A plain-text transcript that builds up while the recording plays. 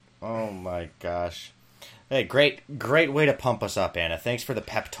Oh my gosh. Hey, great way to pump us up, Anna. Thanks for the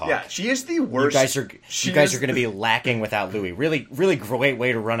pep talk. Yeah, she is the worst. You guys are going to be lacking without Louis. Really great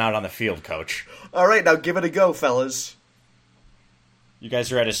way to run out on the field, Coach. All right, now give it a go, fellas. You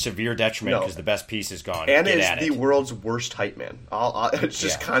guys are at a severe detriment because the best piece is gone. Anna is the world's worst hype man. It's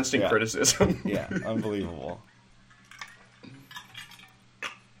just constant criticism. Yeah, unbelievable.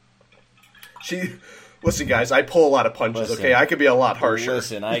 Listen, guys, I pull a lot of punches, okay? I could be a lot harsher.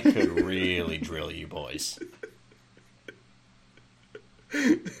 Listen, I could really drill you boys.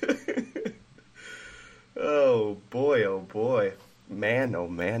 Oh, boy. Man, oh,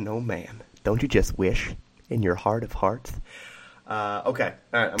 man, oh, man. Don't you just wish in your heart of hearts? Okay. All right,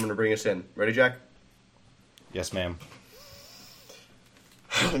 I'm going to bring us in. Ready, Jack? Yes, ma'am.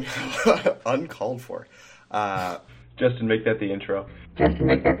 Uncalled for. Justin, make that the intro.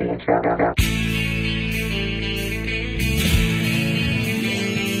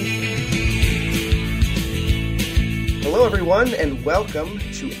 Hello, everyone, and welcome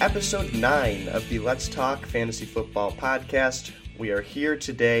to episode 9 of the Let's Talk Fantasy Football podcast. We are here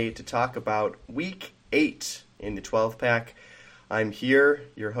today to talk about Week 8 in the 12-pack. I'm here,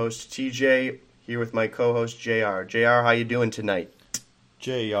 your host TJ, here with my co-host JR. JR, how you doing tonight?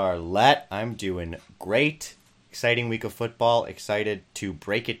 JR, I'm doing great. Exciting week of football. Excited to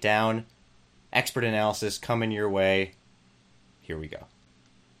break it down. Expert analysis coming your way. Here we go.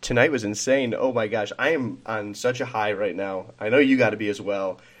 Tonight was insane. Oh my gosh, I am on such a high right now. I know you got to be as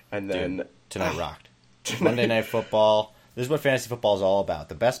well. And then Dude, tonight rocked. Monday Night Football. This is what fantasy football is all about.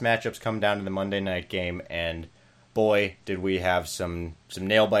 The best matchups come down to the Monday night game, and boy, did we have some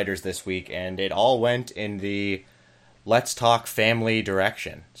nail biters this week, and it all went in the Let's Talk family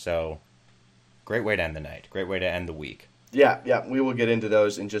direction. So, great way to end the night. Great way to end the week. Yeah, we will get into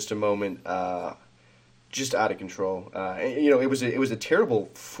those in just a moment. Just out of control. It was a terrible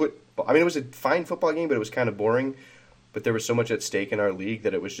football. I mean, it was a fine football game, but it was kind of boring. But there was so much at stake in our league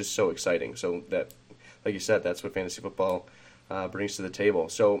that it was just so exciting. So that, like you said, that's what fantasy football brings to the table.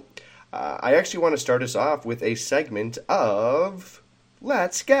 So I actually want to start us off with a segment of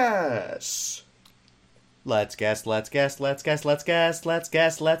Let's Guess. Let's guess, let's guess, let's guess, let's guess, let's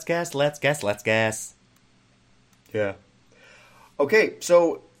guess, let's guess, let's guess, let's guess. Yeah. Okay,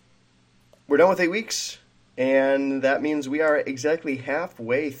 so we're done with 8 weeks, and that means we are exactly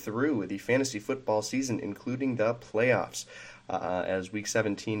halfway through the fantasy football season, including the playoffs, as Week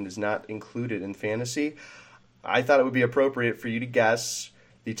 17 is not included in fantasy. I thought it would be appropriate for you to guess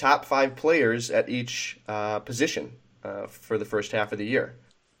the top 5 players at each position for the first half of the year.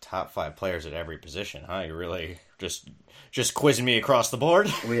 Top 5 players at every position, huh? You're really just quizzing me across the board?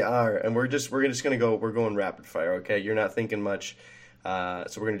 We are, and we're just going to go. We're going rapid fire, okay? You're not thinking much. So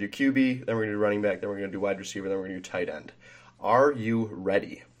we're going to do QB, then we're going to do running back, then we're going to do wide receiver, then we're going to do tight end. Are you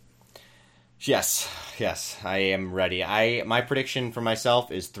ready? Yes, I am ready. My prediction for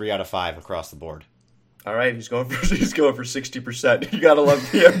myself is 3 out of 5 across the board. All right, he's going for 60%. You got to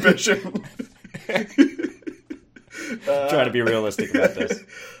love the ambition. Trying to be realistic about this.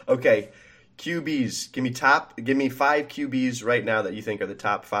 Okay, QBs. Give me 5 QBs right now that you think are the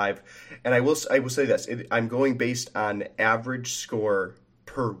top 5. And I will say this. I'm going based on average score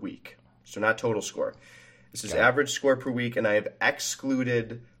per week. So not total score. This is average score per week, and I have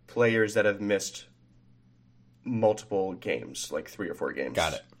excluded players that have missed multiple games, like 3 or 4 games.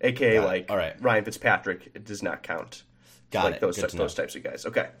 Got it. AKA All right. Ryan Fitzpatrick, it does not count. Got it. Those types of guys.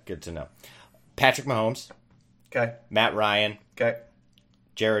 Okay. Good to know. Patrick Mahomes. Okay. Matt Ryan. Okay.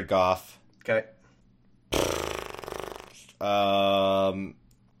 Jared Goff. Okay.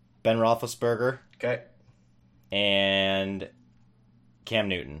 Ben Roethlisberger. Okay. And Cam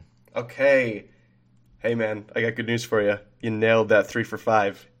Newton. Okay. Hey, man, I got good news for you. You nailed that 3 for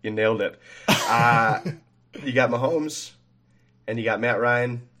 5. You nailed it. You got Mahomes, and you got Matt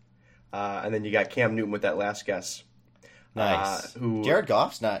Ryan, and then you got Cam Newton with that last guess. Nice. Jared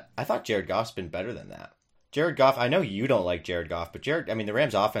Goff's not... I thought Jared Goff's been better than that. Jared Goff, I know you don't like Jared Goff, but the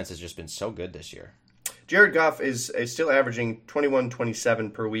Rams' offense has just been so good this year. Jared Goff is still averaging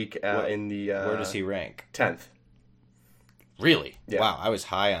 21-27 per week in the... where does he rank? 10th. Really? Yeah. Wow, I was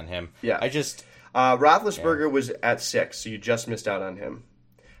high on him. Yeah. Roethlisberger was at 6, so you just missed out on him.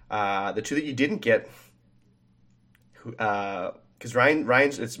 The 2 that you didn't get, because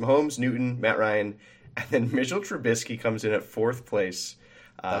Ryan's, it's Mahomes, Newton, Matt Ryan, and then Mitchell Trubisky comes in at 4th place.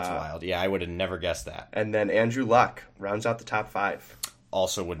 That's wild. Yeah, I would have never guessed that. And then Andrew Luck rounds out the top 5.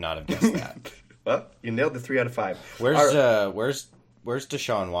 Also would not have guessed that. Well, you nailed the 3 out of 5. Where's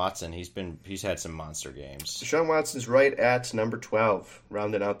Deshaun Watson? He's had some monster games. Deshaun Watson's right at number 12,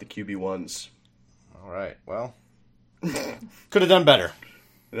 rounding out the QB1s. All right. Well, could have done better.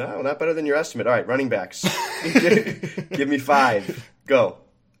 No, not better than your estimate. All right, running backs. Give me 5. Go.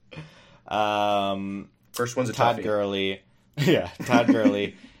 First one's a Todd toughie. Gurley. Yeah, Todd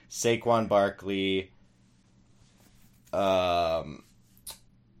Gurley, Saquon Barkley,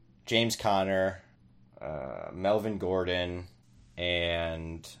 James Conner, Melvin Gordon,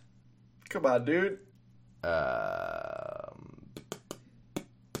 and Come on, dude.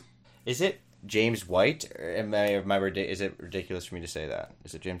 Is it James White? Or is it ridiculous for me to say that?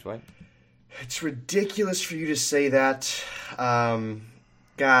 Is it James White? It's ridiculous for you to say that.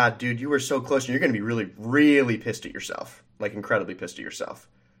 God, dude, you were so close, and you're going to be really, really pissed at yourself. Like, incredibly pissed at yourself.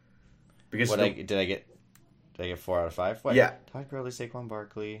 Because Did I get 4 out of 5? What? Yeah. Todd Gurley, Saquon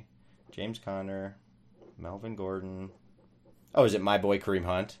Barkley, James Conner, Melvin Gordon. Oh, is it my boy Kareem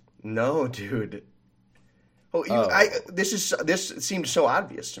Hunt? No, dude. This seemed so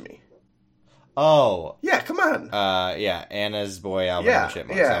obvious to me. Oh. Yeah, come on. Yeah, Anna's boy Alvin and the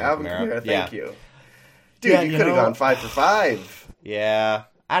Chipmunks. Alvin Kamara. Thank you. Dude, Yeah, you you could have know- gone 5 for 5. Yeah,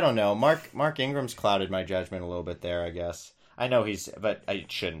 I don't know. Mark Ingram's clouded my judgment a little bit there, I guess. I know but I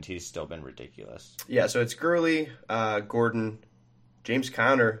shouldn't. He's still been ridiculous. Yeah, so it's Gurley, Gordon, James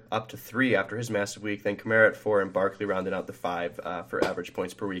Conner up to 3 after his massive week, then Kamara at 4, and Barkley rounded out the 5 for average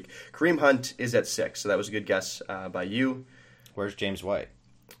points per week. Kareem Hunt is at 6, so that was a good guess by you. Where's James White?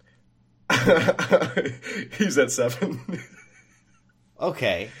 He's at 7.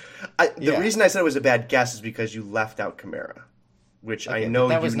 Okay. The reason I said it was a bad guess is because you left out Kamara, which I know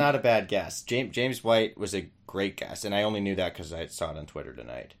that was not a bad guess. James White was a great guess, and I only knew that because I saw it on Twitter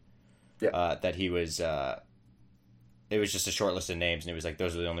tonight. Yeah. That he was. It was just a short list of names, and it was like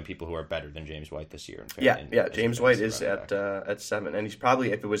those are the only people who are better than James White this year. James White is at 7, and he's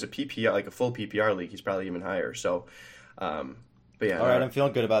probably, if it was a PPR, like a full PPR league, he's probably even higher. So, but yeah. All right, I'm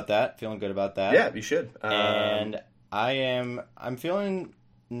feeling good about that. Yeah, you should. And I'm feeling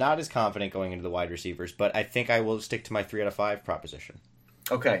not as confident going into the wide receivers, but I think I will stick to my 3 out of 5 proposition.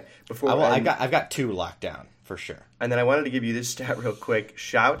 Okay, I've got 2 locked down for sure. And then I wanted to give you this stat real quick.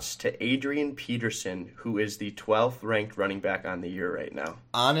 Shouts to Adrian Peterson, who is the 12th ranked running back on the year right now.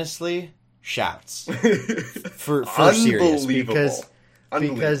 Honestly, shouts for serious because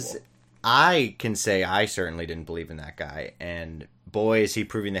I can say I certainly didn't believe in that guy, and boy is he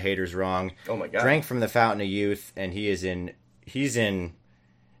proving the haters wrong. Oh my god! Drank from the fountain of youth, and he's in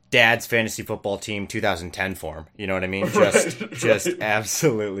Dad's fantasy football team 2010 form. You know what I mean? Just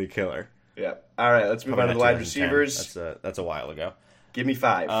absolutely killer. Yeah. All right, let's move on to the wide receivers. That's a while ago. Give me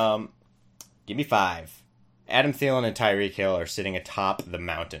 5. Give me 5. Adam Thielen and Tyreek Hill are sitting atop the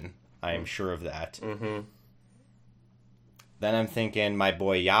mountain. I am sure of that. Mm-hmm. Then I'm thinking my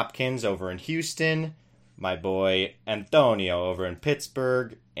boy Hopkins over in Houston, my boy Antonio over in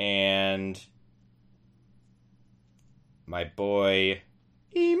Pittsburgh, and my boy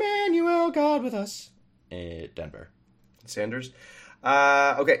Emmanuel, God with us, in Denver. Sanders.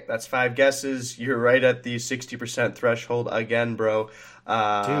 Okay, that's 5 guesses. You're right at the 60% threshold again, bro.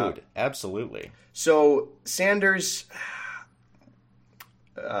 Dude, absolutely. So Sanders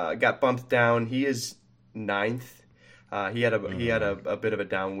got bumped down. He is 9th. He had a bit of a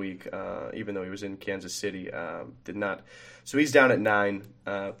down week, even though he was in Kansas City. Did not. So he's down at 9.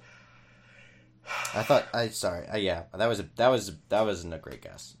 Yeah, that wasn't a great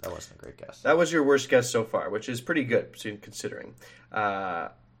guess. That wasn't a great guess. That was your worst guess so far, which is pretty good considering,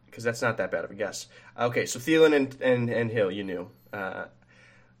 because that's not that bad of a guess. Okay, so Thielen and Hill, you knew.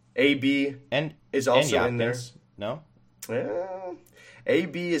 AB is also in there. No,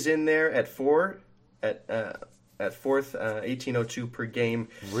 AB is in there at 4 at 4th, 1802 per game.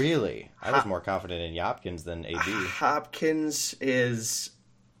 Really, I was more confident in Hopkins than AB. Hopkins is.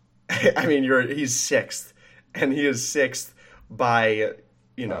 I mean, he's 6th, and he is 6th by,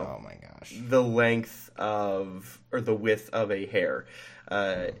 oh my gosh, the length of, or the width of a hair.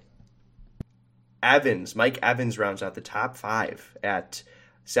 Mike Evans rounds out the top 5 at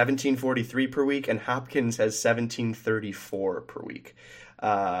 1743 per week, and Hopkins has 1734 per week.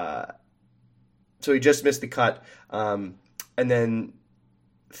 So he just missed the cut. And then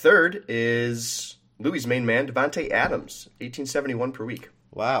 3rd is Louis' main man, Devontae Adams, 1871 per week.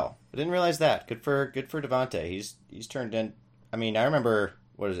 Wow, I didn't realize that. Good for Devontae. He's turned in. I mean, I remember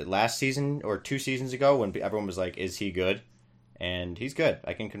last season or 2 seasons ago when everyone was like, "Is he good?" And he's good.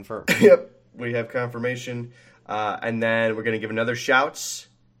 I can confirm. Yep, we have confirmation. And then we're going to give another shouts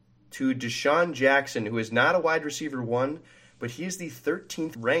to Deshaun Jackson, who is not a wide receiver 1, but he is the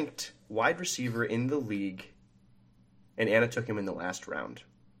 13th ranked wide receiver in the league, and Anna took him in the last round.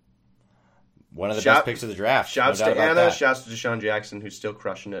 One of the best picks of the draft. Shouts to Anna. Shouts to Deshaun Jackson, who's still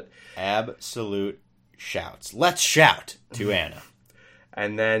crushing it. Absolute shouts. Let's shout to Anna.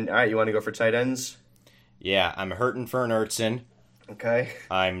 And then, all right, you want to go for tight ends? Yeah, I'm hurting for an Ertzen. Okay.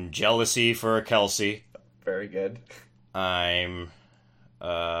 I'm jealousy for a Kelsey. Very good. I'm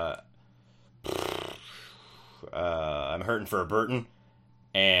hurting for a Burton,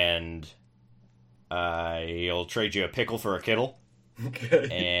 and I'll trade you a pickle for a Kittle. Okay.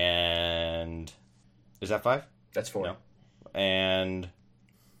 And is that 5? That's 4. No. And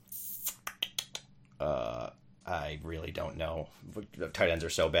I really don't know. The tight ends are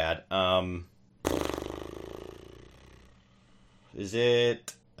so bad. Is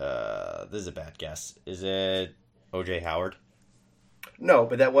it? This is a bad guess. Is it O.J. Howard? No,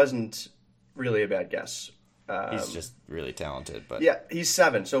 but that wasn't really a bad guess. He's just really talented, but Yeah, he's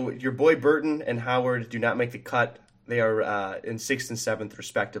 7. So your boy Burton and Howard do not make the cut. They are in 6th and 7th,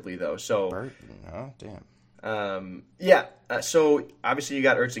 respectively, though. So, Burton, oh damn. So obviously you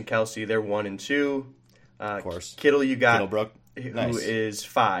got Ertz and Kelsey. They're 1 and 2. Of course. Kittle, you got Kittlebrook, who nice. is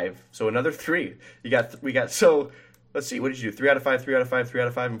 5. So another 3. We got. So let's see. What did you do? 3 out of 5, 3 out of 5, 3 out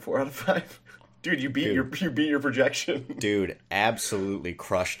of 5, and 4 out of 5. Dude, you beat your projection. Dude, absolutely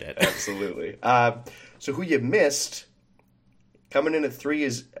crushed it. Absolutely. So who you missed coming in at 3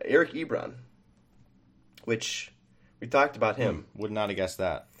 is Eric Ebron, which we talked about him. Would not have guessed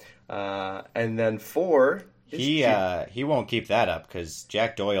that. And then 4. He won't keep that up because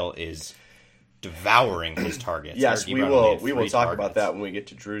Jack Doyle is devouring his targets. Yes, Eric we Ebron will. only had We will 3 talk targets. about that when we get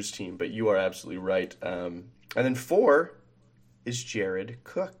to Drew's team. But you are absolutely right. And then 4 is Jared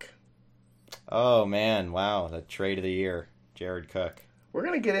Cook. Oh man, wow, the trade of the year, Jared Cook. We're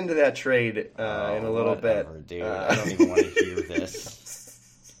gonna get into that trade in a little Whatever, bit, dude. I don't even want to hear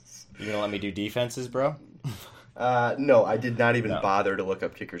this. You gonna let me do defenses, bro? No, I did not even No. bother to look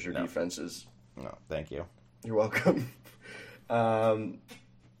up kickers or defenses. No, thank you. You're welcome.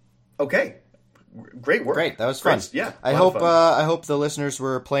 Okay, great work. Great, that was fun. Great. Yeah, I a lot of hope fun. I hope the listeners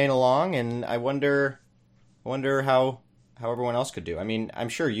were playing along, and I wonder how everyone else could do. I mean, I'm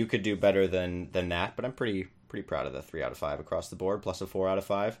sure you could do better than that, but I'm pretty proud of the 3 out of 5 across the board, plus a 4 out of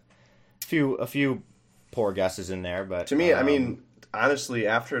 5. A few poor guesses in there, but To me, I mean, honestly,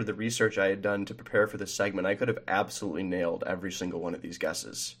 after the research I had done to prepare for this segment, I could have absolutely nailed every single one of these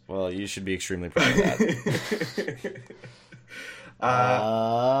guesses. well, you should be extremely proud of that.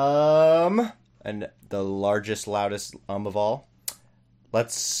 And the largest, loudest of all.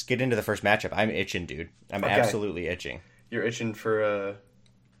 Let's get into the first matchup. I'm itching, dude. I'm Okay. absolutely itching. You're itching for a I'm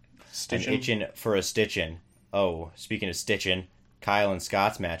stitching? itching for a stitching. Oh, speaking of stitching, Kyle and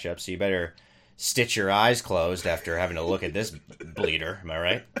Scott's matchup, so you better stitch your eyes closed after having to look at this bleeder. Am I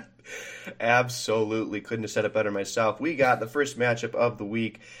right? Absolutely. Couldn't have said it better myself. We got the first matchup of the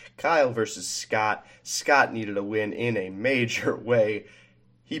week. Kyle versus Scott. Scott needed a win in a major way.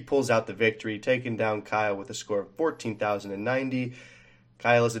 He pulls out the victory, taking down Kyle with a score of 14,090.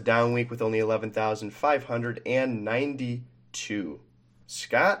 Kyle is a down week with only 11,592.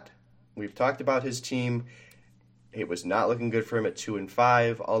 Scott, we've talked about his team. It was not looking good for him at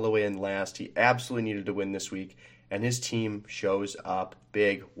 2-5, all the way in last. He absolutely needed to win this week, and his team shows up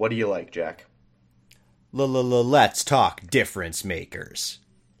big. What do you like, Jack? Let's talk difference makers.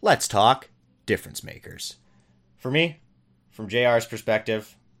 Let's talk difference makers. For me, from JR's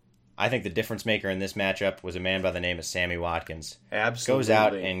perspective, I think the difference maker in this matchup was a man by the name of Sammy Watkins. Absolutely. Goes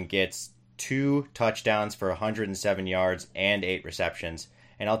out and gets 2 touchdowns for 107 yards and 8 receptions.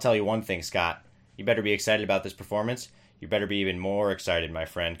 And I'll tell you one thing, Scott. You better be excited about this performance. You better be even more excited, my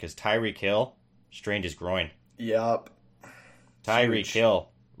friend, because Tyreek Hill strained his groin. Yup. Tyreek Huge. Hill,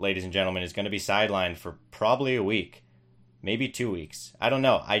 ladies and gentlemen, is going to be sidelined for probably a week, maybe 2 weeks. I don't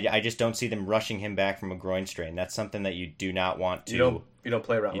know. I just don't see them rushing him back from a groin strain. That's something that you do not want to. You don't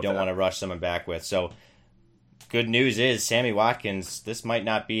play around You with don't that. want to rush someone back with. So, good news is Sammy Watkins. This might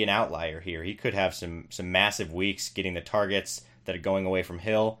not be an outlier here. He could have some massive weeks getting the targets that are going away from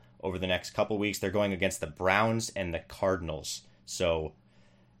Hill over the next couple weeks. They're going against the Browns and the Cardinals. So,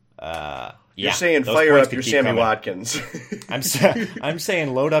 You're saying those fire points up could your keep Sammy coming. Watkins. I'm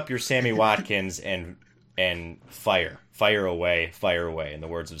saying load up your Sammy Watkins and fire away. In the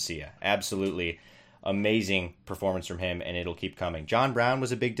words of Sia, absolutely amazing performance from him, and it'll keep coming. John Brown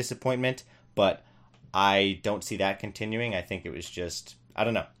was a big disappointment, but I don't see that continuing. I think it was just, I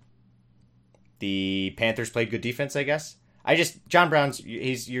don't know. The Panthers played good defense, I guess. John Brown's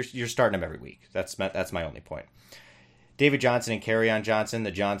you're starting him every week. That's my only point. David Johnson and Kerryon Johnson, the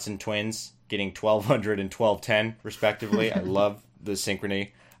Johnson twins, getting 1,200 and 1,210 respectively. I love the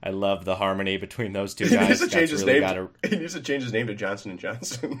synchrony. I love the harmony between those two He guys. needs to change his name. Gotta- He needs to change his name to Johnson &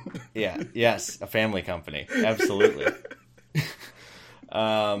 Johnson. Yeah, yes, a family company. Absolutely.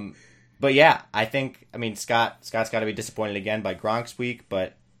 But yeah, I mean, Scott's got to be disappointed again by Gronk's week,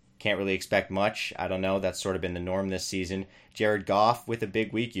 but can't really expect much. I don't know. That's sort of been the norm this season. Jared Goff with a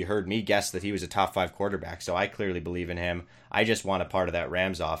big week. You heard me guess that he was a top 5 quarterback, so I clearly believe in him. I just want a part of that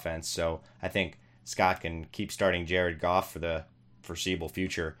Rams offense, so I think Scott can keep starting Jared Goff for the foreseeable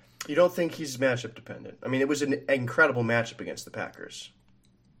future. You don't think he's matchup dependent? I mean, it was an incredible matchup against the Packers.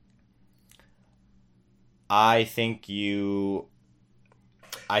 I think you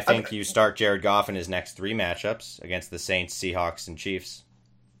start Jared Goff in his next 3 matchups against the Saints, Seahawks, and Chiefs.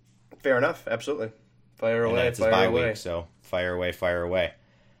 Fair enough. Absolutely. Fire away. It's his bye week, so fire away, fire away.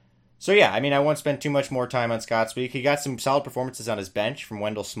 So yeah, I mean, I won't spend too much more time on Scott's week. He got some solid performances on his bench from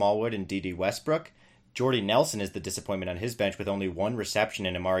Wendell Smallwood and D.D. Westbrook. Jordy Nelson is the disappointment on his bench with only 1 reception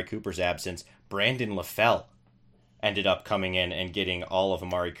in Amari Cooper's absence. Brandon LaFell ended up coming in and getting all of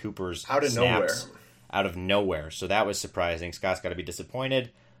Amari Cooper's snaps out of nowhere. So that was surprising. Scott's got to be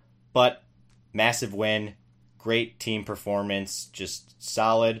disappointed. But massive win. Great team performance. Just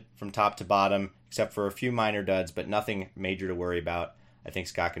solid from top to bottom, except for a few minor duds, but nothing major to worry about. I think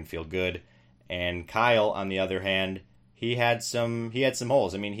Scott can feel good. And Kyle, on the other hand, he had some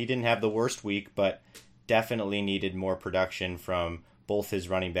holes. I mean, he didn't have the worst week, but definitely needed more production from both his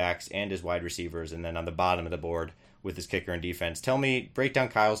running backs and his wide receivers. And then on the bottom of the board with his kicker and defense. Break down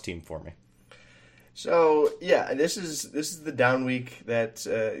Kyle's team for me. So yeah, this is the down week that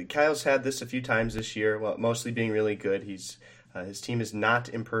Kyle's had this a few times this year. Well, mostly being really good. His team is not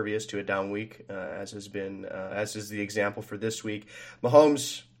impervious to a down week, as is the example for this week.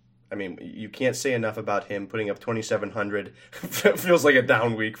 Mahomes, I mean, you can't say enough about him putting up 2,700. Feels like a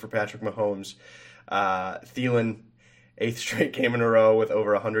down week for Patrick Mahomes. Thielen, 8th straight game in a row with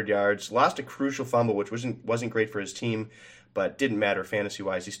over 100 yards. Lost a crucial fumble, which wasn't great for his team, but didn't matter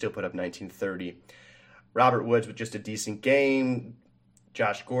fantasy-wise. He still put up 1930. Robert Woods with just a decent game.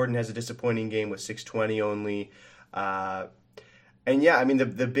 Josh Gordon has a disappointing game with 620 only. And yeah, I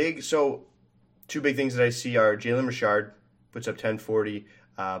mean, so 2 big things that I see are Jalen Richard puts up 1040.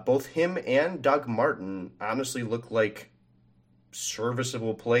 Both him and Doug Martin honestly look like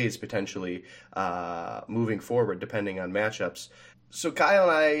serviceable plays potentially moving forward, depending on matchups. So Kyle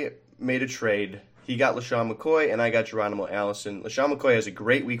and I made a trade. He got LaShawn McCoy, and I got Geronimo Allison. LaShawn McCoy has a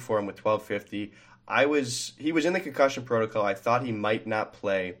great week for him with 1250. He was in the concussion protocol. I thought he might not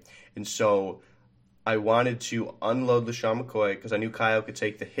play, and so I wanted to unload LaShawn McCoy because I knew Kyle could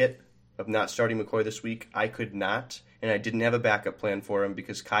take the hit of not starting McCoy this week. I could not, and I didn't have a backup plan for him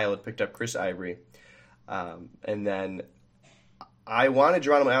because Kyle had picked up Chris Ivory. And then I wanted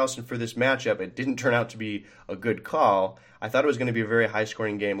Geronimo Allison for this matchup. It didn't turn out to be a good call. I thought it was going to be a very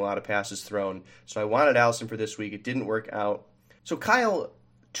high-scoring game, a lot of passes thrown. So I wanted Allison for this week. It didn't work out. So Kyle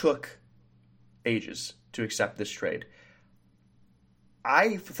took ages to accept this trade.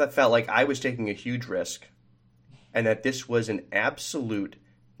 I felt like I was taking a huge risk and that this was an absolute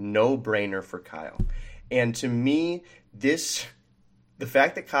no-brainer for Kyle. And to me, the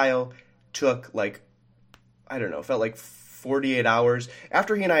fact that Kyle took felt like 48 hours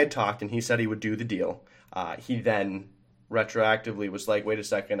after he and I had talked and he said he would do the deal, he then retroactively was like, wait a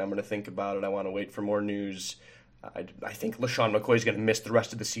second, I'm going to think about it. I want to wait for more news. I think LaShawn McCoy is going to miss the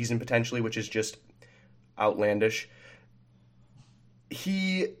rest of the season potentially, which is just outlandish.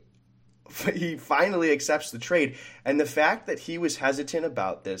 He finally accepts the trade, and the fact that he was hesitant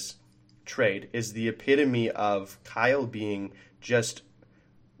about this trade is the epitome of Kyle being just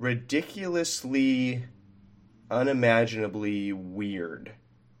ridiculously, unimaginably weird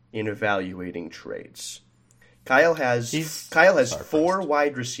in evaluating trades. Kyle has 4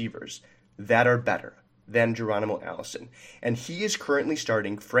 wide receivers that are better than Geronimo Allison, and he is currently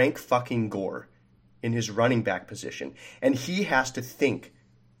starting Frank fucking Gore in his running back position, and he has to think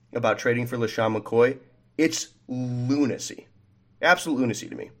about trading for LaShawn McCoy. It's lunacy. Absolute lunacy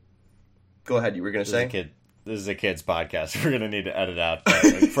to me. Go ahead, you were going to say? This is a kid's podcast. We're going to need to edit out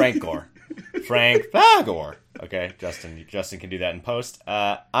Frank Gore. Frank Gore. Okay, Justin can do that in post.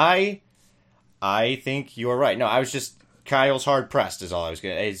 I think you are right. No, I was just... Kyle's hard-pressed is all I was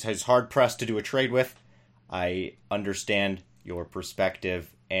going to... He's hard-pressed to do a trade with. I understand your perspective,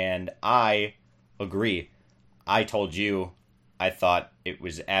 and I agree. I told you I thought it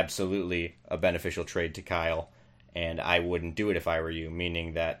was absolutely a beneficial trade to Kyle, and I wouldn't do it if I were you,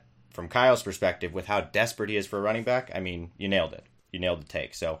 meaning that from Kyle's perspective, with how desperate he is for a running back, I mean, you nailed it. You nailed the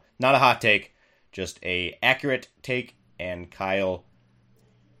take. So, not a hot take, just a accurate take, and Kyle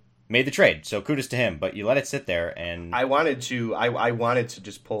made the trade. So, kudos to him, but you let it sit there, and... I wanted to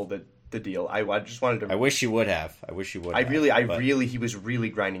just pull the deal. I just wanted to... I wish you would have. He was really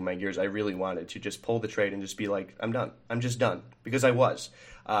grinding my gears. I really wanted to just pull the trade and just be like, I'm done. I'm just done. Because I was.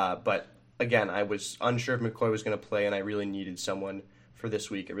 But again, I was unsure if McCoy was going to play, and I really needed someone for this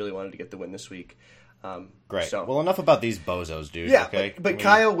week. I really wanted to get the win this week. Great. So, well, enough about these bozos, dude. yeah, Okay? but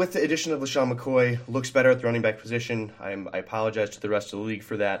Kyle, with the addition of LaShawn McCoy, looks better at the running back position. I apologize to the rest of the league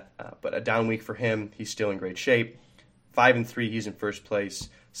for that, but a down week for him. He's still in great shape. 5-3, he's in first place.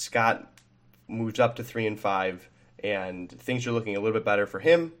 Scott moves up to 3-5, and things are looking a little bit better for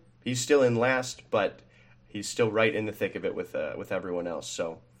him. He's still in last, but he's still right in the thick of it with everyone else.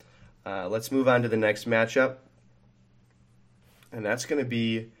 So let's move on to the next matchup, and that's going to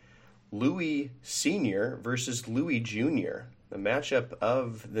be Louis Sr. versus Louis Jr., the matchup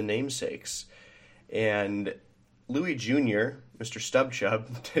of the namesakes. And Louis Jr., Mr. Stub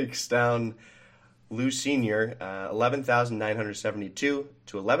Chub, takes down Lou Sr., 11,972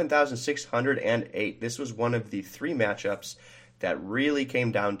 to 11,608. This was one of the three matchups that really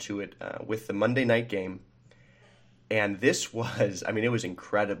came down to it with the Monday night game. And this was, it was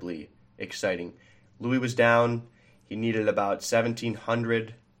incredibly exciting. Louis was down. He needed about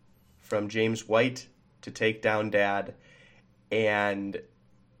 1,700 from James White to take down Dad. And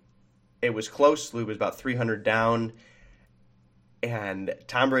it was close. Louis was about 300 down. And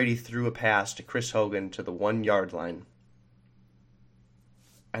Tom Brady threw a pass to Chris Hogan to the 1-yard line.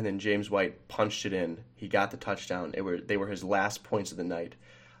 And then James White punched it in. He got the touchdown. They were his last points of the night.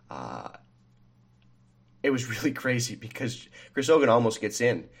 It was really crazy because Chris Hogan almost gets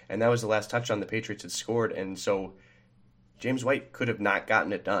in. And that was the last touchdown the Patriots had scored. And so James White could have not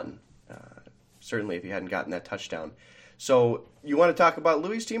gotten it done. Certainly if he hadn't gotten that touchdown. So you want to talk about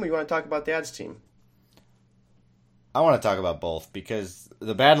Louis' team or you want to talk about Dad's team? I want to talk about both because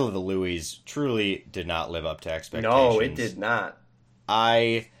the Battle of the Louis truly did not live up to expectations. No, it did not.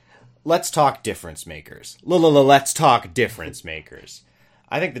 Let's talk difference makers. Let's talk difference makers.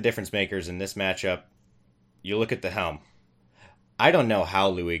 I think the difference makers in this matchup, you look at the helm. I don't know how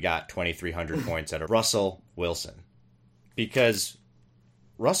Louis got 2,300 points out of Russell Wilson. Because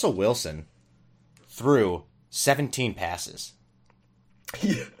Russell Wilson threw 17 passes.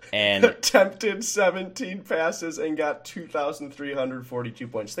 He and attempted 17 passes and got 2,342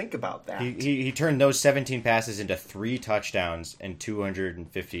 points. Think about that. He turned those 17 passes into 3 touchdowns and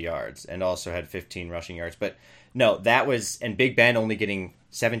 250 yards, and also had 15 rushing yards. But no, that was, and Big Ben only getting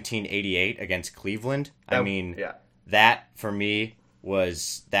 1788 against Cleveland. That for me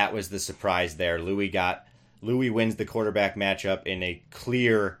was the surprise there. Louis wins the quarterback matchup in a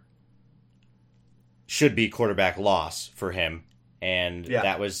clear should be quarterback loss for him. And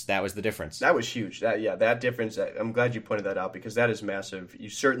that was the difference. That was huge. That difference, I'm glad you pointed that out because that is massive. You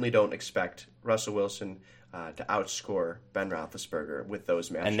certainly don't expect Russell Wilson to outscore Ben Roethlisberger with those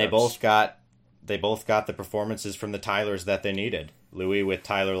matchups. And they both got the performances from the Tylers that they needed. Louis with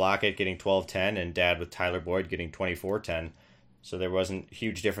Tyler Lockett getting 12-10 and Dad with Tyler Boyd getting 24-10. So there wasn't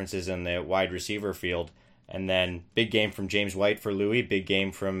huge differences in the wide receiver field. And then big game from James White for Louis, big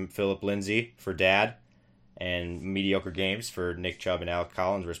game from Philip Lindsay for Dad, and mediocre games for Nick Chubb and Alec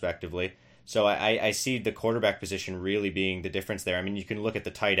Collins, respectively. So I see the quarterback position really being the difference there. I mean, you can look at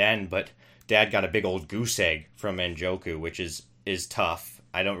the tight end, but Dad got a big old goose egg from Njoku, which is tough.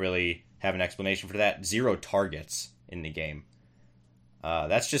 I don't really have an explanation for that. 0 targets in the game.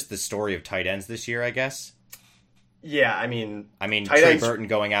 That's just the story of tight ends this year, I guess. Yeah, I mean, Trey Burton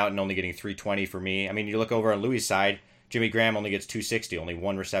going out and only getting 320 for me. I mean, you look over on Louis' side, Jimmy Graham only gets 260, only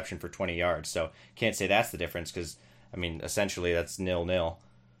 1 reception for 20 yards. So can't say that's the difference because, essentially that's 0-0.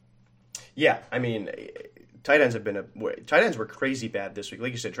 Yeah, tight ends were crazy bad this week.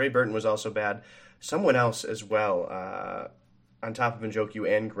 Like you said, Trey Burton was also bad. Someone else as well, on top of Njoku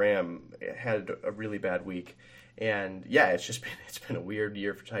and Graham, had a really bad week. And yeah, it's been a weird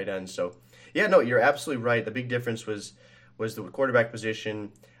year for tight ends. So yeah, no, you're absolutely right. The big difference was the quarterback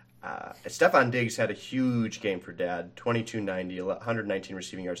position. Stephon Diggs had a huge game for Dad, 2290, 119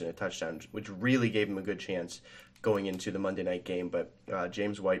 receiving yards and a touchdown, which really gave him a good chance going into the Monday night game. But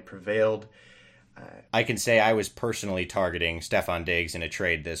James White prevailed. I can say I was personally targeting Stephon Diggs in a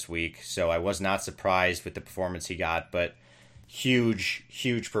trade this week, so I was not surprised with the performance he got, but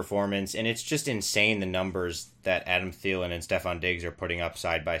huge performance. And it's just insane the numbers that Adam Thielen and Stephon Diggs are putting up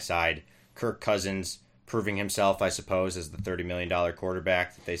side by side. Kirk Cousins proving himself, I suppose, as the $30 million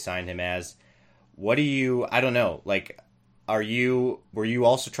quarterback that they signed him as. I don't know, were you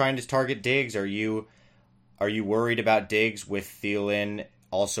also trying to target Diggs? Are you worried about Diggs with Thielen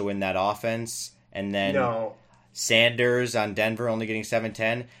also in that offense? And then no. Sanders on Denver only getting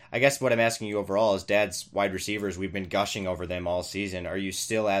 710. I guess what I'm asking you overall is Dad's wide receivers, we've been gushing over them all season. Are you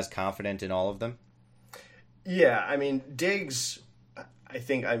still as confident in all of them? Yeah, Diggs, I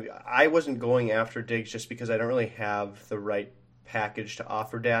think I wasn't going after Diggs just because I don't really have the right package to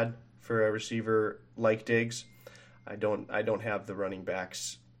offer Dad for a receiver like Diggs. I don't have the running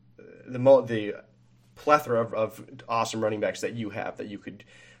backs, the plethora of awesome running backs that you have that you could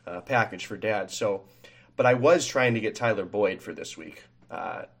package for Dad. So, but I was trying to get Tyler Boyd for this week,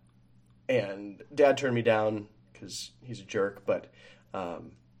 and Dad turned me down because he's a jerk. But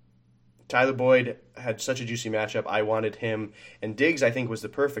Tyler Boyd had such a juicy matchup. I wanted him, and Diggs I think was the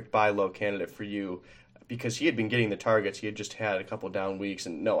perfect buy low candidate for you because he had been getting the targets. He had just had a couple down weeks,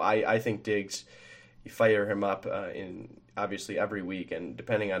 and no, I think Diggs. You fire him up in obviously every week, and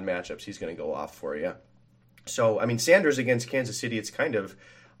depending on matchups, he's going to go off for you. So, I mean, Sanders against Kansas City, it's kind of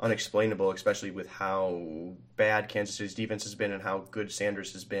unexplainable, especially with how bad Kansas City's defense has been and how good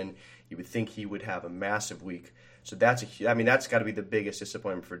Sanders has been. You would think he would have a massive week. So that's got to be the biggest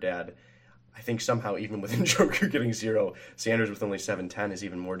disappointment for Dad. I think somehow, even with Njoku getting 0, Sanders with only 7-10 is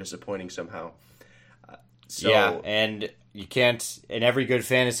even more disappointing somehow. Yeah, and you can't, in every good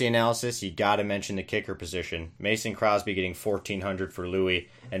fantasy analysis, you got to mention the kicker position. Mason Crosby getting 1,400 for Louis,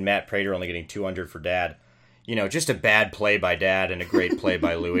 and Matt Prater only getting 200 for Dad. You know, just a bad play by Dad and a great play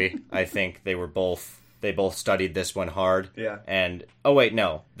by Louis. I think they both studied this one hard. Yeah. And, oh wait,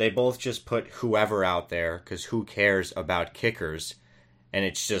 no. They both just put whoever out there, because who cares about kickers? And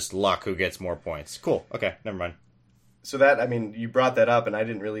it's just luck who gets more points. Cool. Okay, never mind. So that, I mean, you brought that up, and I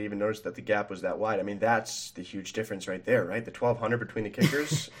didn't really even notice that the gap was that wide. I mean, that's the huge difference right there, right? The 1,200 between the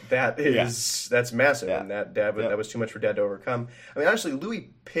kickers, that's massive, and that was too much for Dad to overcome. I mean, honestly, Louis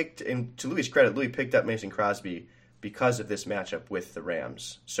picked, and to Louis' credit, Louis picked up Mason Crosby because of this matchup with the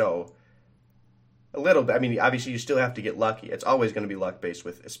Rams. So a little bit. I mean, obviously, you still have to get lucky. It's always going to be luck-based,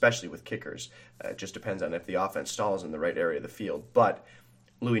 especially with kickers. It just depends on if the offense stalls in the right area of the field. But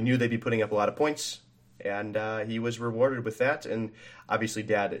Louis knew they'd be putting up a lot of points. And he was rewarded with that. And obviously,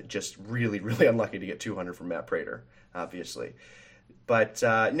 Dad just really, really unlucky to get 200 from Matt Prater, obviously. But,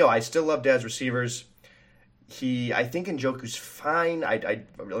 no, I still love Dad's receivers. I think Njoku's fine. I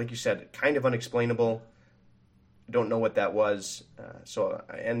like you said, kind of unexplainable. Don't know what that was. Phillip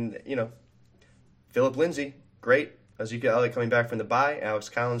Lindsay, great. Ezekiel Elliott coming back from the bye. Alex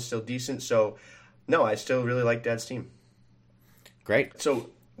Collins still decent. So, no, I still really like Dad's team. Great.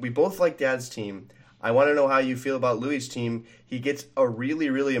 So, we both like Dad's team. I want to know how you feel about Louis' team. He gets a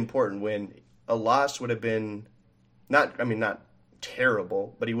really, really important win. A loss would have been not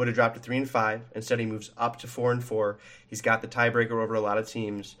terrible, but he would have dropped to 3-5. Instead, he moves up to 4-4. He's got the tiebreaker over a lot of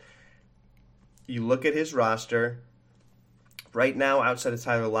teams. You look at his roster. Right now, outside of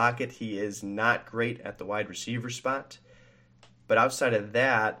Tyler Lockett, he is not great at the wide receiver spot. But outside of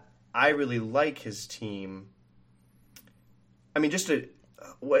that, I really like his team. I mean,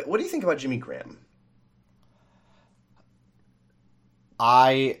 what do you think about Jimmy Graham?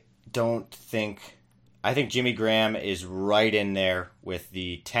 I think Jimmy Graham is right in there with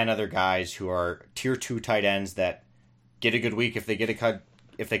the 10 other guys who are tier 2 tight ends that get a good week if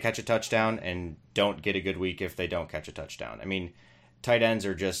they catch a touchdown, and don't get a good week if they don't catch a touchdown. I mean, tight ends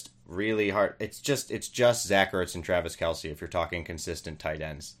are just really hard. It's just Zach Ertz and Travis Kelce if you're talking consistent tight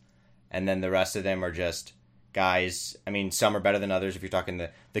ends. And then the rest of them are just guys. I mean, some are better than others if you're talking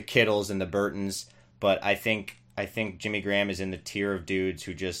the Kittles and the Burtons, but I think Jimmy Graham is in the tier of dudes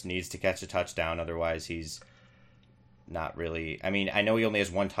who just needs to catch a touchdown. Otherwise, he's not really. I mean, I know he only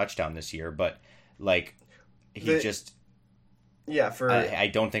has one touchdown this year, but I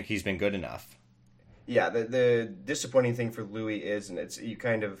don't think he's been good enough. Yeah, the disappointing thing for Louis is, and you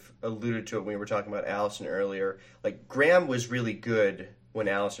kind of alluded to it when we were talking about Allison earlier. Like, Graham was really good when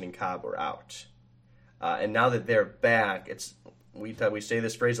Allison and Cobb were out, and now that they're back, we say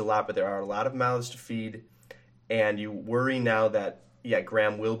this phrase a lot, but there are a lot of mouths to feed. And you worry now that,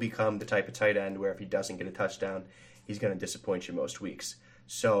 Graham will become the type of tight end where if he doesn't get a touchdown, he's going to disappoint you most weeks.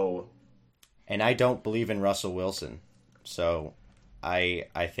 So, and I don't believe in Russell Wilson. So I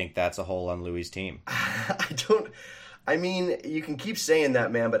think that's a hole on Louis' team. I mean, you can keep saying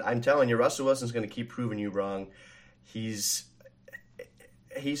that, man, but I'm telling you, Russell Wilson's going to keep proving you wrong. He's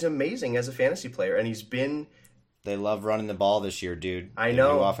amazing as a fantasy player, and he's been... They love running the ball this year, dude. I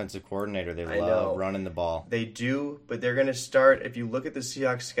know. The new offensive coordinator, they love running the ball. They do, but they're going to start, if you look at the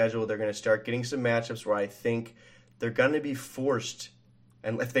Seahawks schedule, they're going to start getting some matchups where I think they're going to be forced,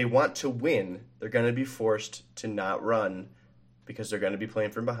 and if they want to win, they're going to be forced to not run because they're going to be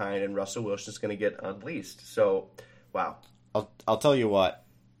playing from behind, and Russell Wilson's going to get unleashed. So, wow. I'll tell you what.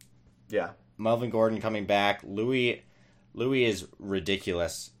 Yeah. Melvin Gordon coming back. Louis is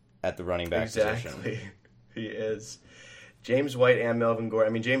ridiculous at the running back position. Exactly. He is. James White and Melvin Gordon.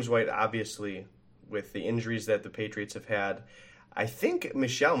 I mean, James White, obviously, with the injuries that the Patriots have had, I think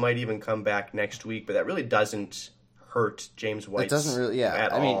Michelle might even come back next week, but that really doesn't hurt James White. It doesn't really, yeah.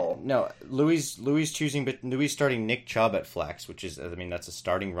 At I mean, all. no, Louis choosing, but Louis starting Nick Chubb at flex, which is, I mean, that's a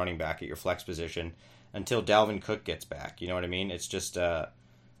starting running back at your flex position until Dalvin Cook gets back. You know what I mean? It's just,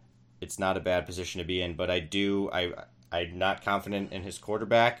 it's not a bad position to be in. But I'm not confident in his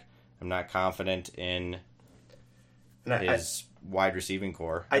quarterback. I'm not confident in his wide receiving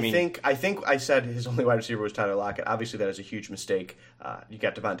core. I think I said his only wide receiver was Tyler Lockett. Obviously, that is a huge mistake. You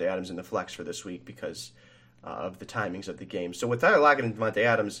got Devontae Adams in the flex for this week because of the timings of the game. So with Tyler Lockett and Devontae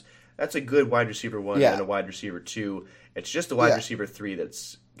Adams, that's a good wide receiver 1 and a wide receiver 2. It's just the wide receiver 3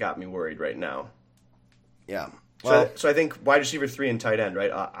 that's got me worried right now. Yeah. Well, so I think wide receiver 3 and tight end, right?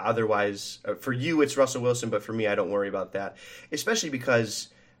 Otherwise, for you, it's Russell Wilson, but for me, I don't worry about that, especially because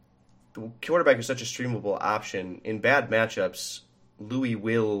the quarterback is such a streamable option. In bad matchups, Louis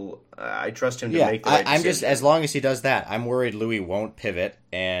will. I trust him to make the right decision. I'm just, as long as he does that, I'm worried Louis won't pivot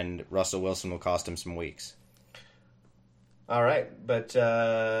and Russell Wilson will cost him some weeks. All right, but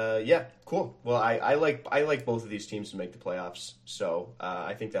yeah, cool. Well, I like both of these teams to make the playoffs, so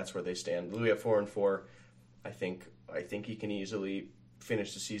I think that's where they stand. Louis at 4-4. I think he can easily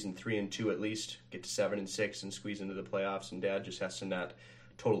finish the season 3-2 at least, get to 7-6, and squeeze into the playoffs. And Dad just has to not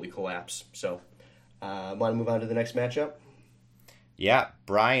totally collapse. So, want to move on to the next matchup? Yeah,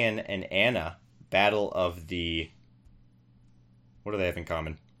 Brian and Anna, battle of the... What do they have in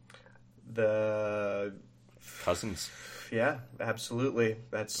common? The... Cousins. Yeah, absolutely.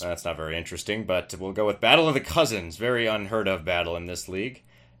 That's not very interesting, but we'll go with battle of the cousins. Very unheard of battle in this league.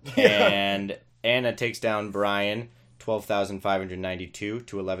 And Anna takes down Brian, 12,592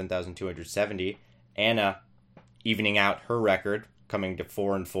 to 11,270. Anna evening out her record, coming to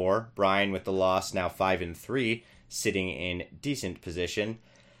 4-4. Brian with the loss, now 5-3, sitting in decent position.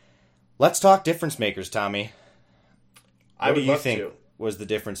 Let's talk difference makers, Tommy. What do you think was the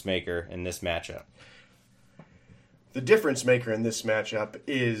difference maker in this matchup? The difference maker in this matchup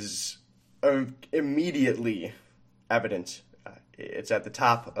is immediately evident. It's at the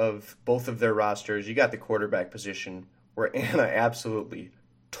top of both of their rosters. You got the quarterback position where Anna absolutely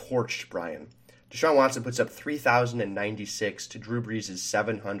torched Brian. Deshaun Watson puts up 3,096 to Drew Brees'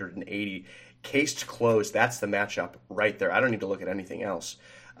 780. Case closed. That's the matchup right there. I don't need to look at anything else.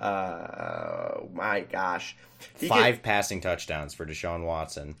 My gosh. 5 passing touchdowns for Deshaun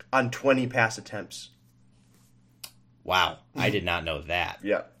Watson. On 20 pass attempts. Wow. I did not know that.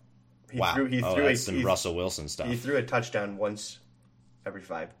 Yeah. That's some Russell Wilson stuff. He threw a touchdown once every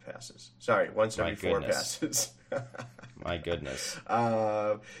 5 passes. Sorry, once every 4 passes. My goodness.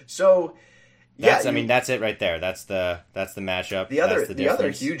 So... That's it right there. That's the matchup. The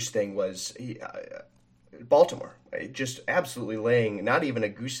other huge thing was Baltimore just absolutely laying not even a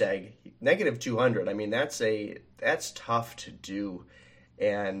goose egg, negative 200. I mean that's tough to do,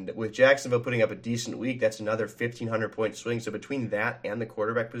 and with Jacksonville putting up a decent week, that's another 1,500 point swing. So between that and the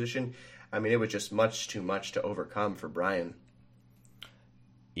quarterback position, I mean it was just much too much to overcome for Brian.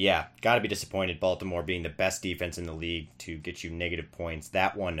 Yeah, got to be disappointed. Baltimore being the best defense in the league to get you negative points.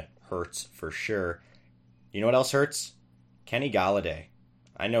 That one hurts for sure. You know what else hurts? Kenny Golladay.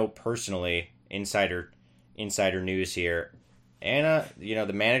 I know personally, insider news here. Anna,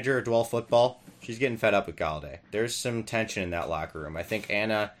 the manager of Dwell Football, she's getting fed up with Golladay. There's some tension in that locker room. I think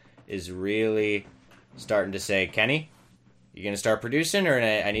Anna is really starting to say, Kenny, you going to start producing or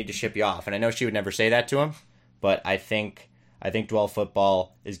I need to ship you off? And I know she would never say that to him, but I think Dwell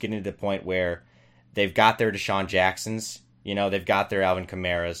Football is getting to the point where they've got their Deshaun Jacksons, they've got their Alvin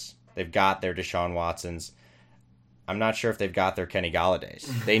Kamara's, they've got their Deshaun Watsons. I'm not sure if they've got their Kenny Galladay's.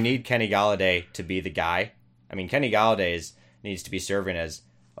 They need Kenny Golladay to be the guy. I mean, Kenny Golladay needs to be serving as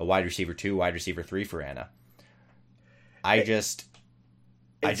a wide receiver 2, wide receiver 3 for Anna. I just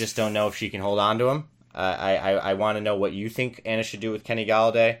don't know if she can hold on to him. I want to know what you think Anna should do with Kenny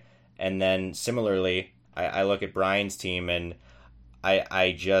Golladay. And then similarly, I look at Brian's team and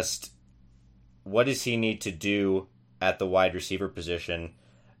what does he need to do at the wide receiver position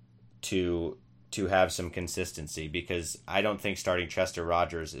to have some consistency? Because I don't think starting Chester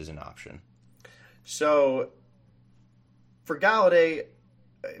Rogers is an option. So for Golladay,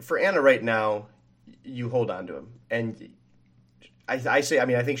 for Anna right now, you hold on to him. And I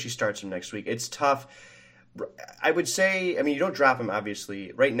think she starts him next week. It's tough. I would say, you don't drop him,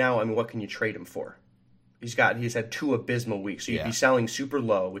 obviously. Right now, what can you trade him for? He's had 2 abysmal weeks. So you'd be selling super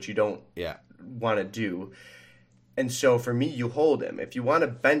low, which you don't want to do. And so for me, you hold him. If you want to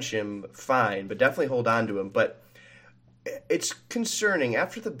bench him, fine, but definitely hold on to him. But it's concerning.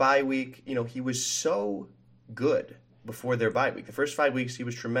 After the bye week, he was so good before their bye week. The first 5 weeks, he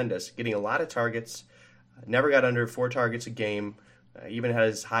was tremendous, getting a lot of targets, never got under 4 targets a game, even had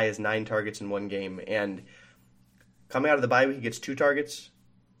as high as 9 targets in one game. And coming out of the bye week, he gets 2 targets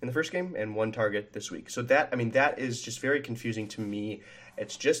in the first game and 1 target this week. So that is just very confusing to me.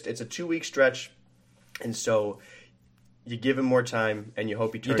 It's a 2-week stretch, and so you give him more time and you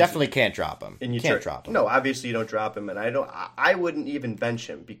hope he turns. You definitely can't drop him. And you can't drop him. No, obviously you don't drop him, and I wouldn't even bench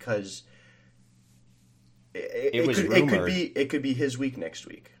him because it could be his week next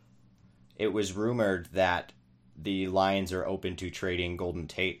week. It was rumored that the Lions are open to trading Golden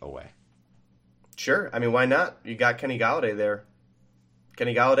Tate away. Sure. I mean, why not? You got Kenny Golladay there.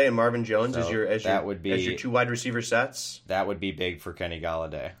 Kenny Golladay and Marvin Jones as your 2 wide receiver sets. That would be big for Kenny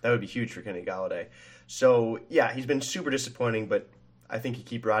Golladay. That would be huge for Kenny Golladay. So, yeah, he's been super disappointing, but I think you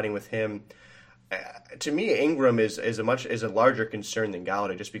keep riding with him. To me, Ingram is a larger concern than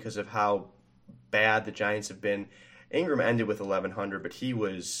Golladay just because of how bad the Giants have been. Ingram ended with 1,100, but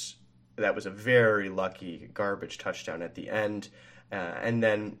that was a very lucky garbage touchdown at the end. And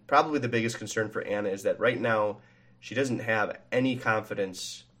then probably the biggest concern for Anna is that right now she doesn't have any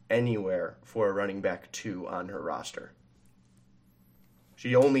confidence anywhere for a running back 2 on her roster.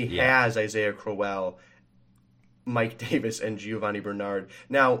 She only has Isaiah Crowell, Mike Davis, and Giovanni Bernard.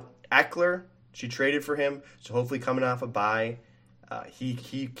 Now, Eckler, she traded for him, so hopefully coming off a bye,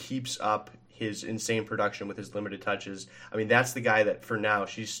 he keeps up his insane production with his limited touches. I mean, that's the guy that for now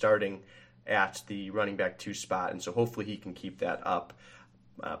she's starting at the running back 2 spot, and so hopefully he can keep that up.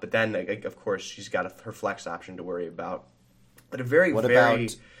 But then, of course, she's got her flex option to worry about. But a very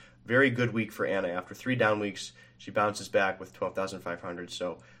good week for Anna. After 3 down weeks, she bounces back with 12,500.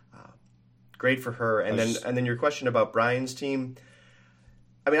 So great for her. And then your question about Brian's team.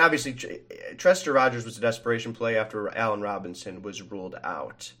 I mean, obviously, Trester Rogers was a desperation play after Allen Robinson was ruled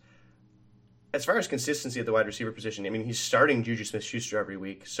out. As far as consistency at the wide receiver position, I mean, he's starting Juju Smith-Schuster every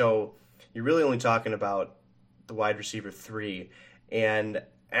week. So you're really only talking about the wide receiver 3. And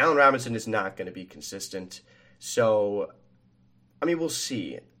Allen Robinson is not going to be consistent. So, I mean, we'll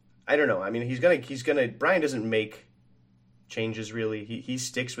see. I don't know. I mean, he's gonna. Brian doesn't make changes really. He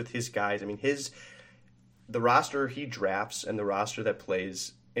sticks with his guys. I mean, the roster he drafts and the roster that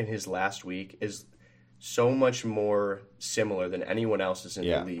plays in his last week is so much more similar than anyone else's in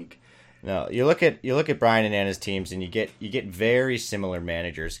the league. No, you look at Brian and Anna's teams, and you get very similar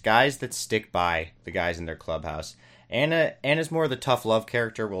managers, guys that stick by the guys in their clubhouse. Anna's more the tough love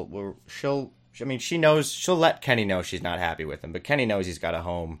character. She knows she'll let Kenny know she's not happy with him, but Kenny knows he's got a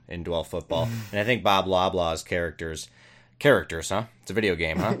home in Dwell football. And I think Bob Loblaw's characters, huh? It's a video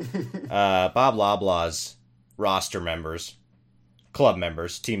game, huh? Bob Loblaw's roster members, club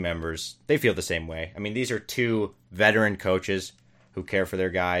members, team members, they feel the same way. I mean, these are 2 veteran coaches who care for their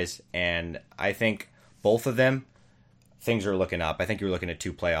guys, and I think both of them, things are looking up. I think you're looking at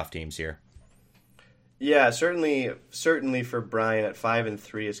 2 playoff teams here. Yeah, certainly for Brian at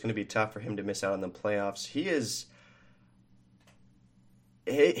 5-3, it's going to be tough for him to miss out on the playoffs.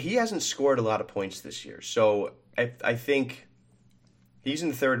 He hasn't scored a lot of points this year, so I think he's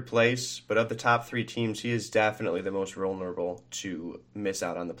in 3rd place. But of the top 3 teams, he is definitely the most vulnerable to miss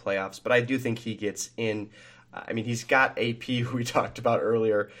out on the playoffs. But I do think he gets in. I mean, he's got AP, who we talked about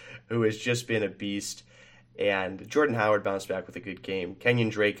earlier, who has just been a beast, and Jordan Howard bounced back with a good game. Kenyon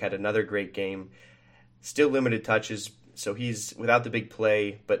Drake had another great game. Still limited touches, so he's without the big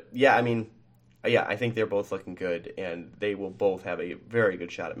play. But, I think they're both looking good, and they will both have a very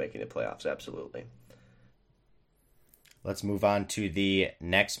good shot at making the playoffs, absolutely. Let's move on to the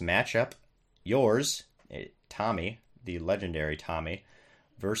next matchup. Yours, Tommy, the legendary Tommy,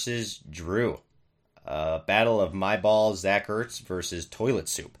 versus Drew. Battle of My Ball, Zach Ertz versus Toilet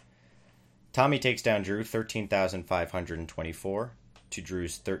Soup. Tommy takes down Drew 13,524 to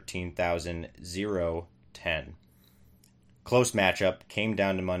Drew's 13,010. Close matchup, came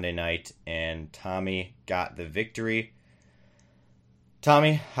down to Monday night, and Tommy got the victory.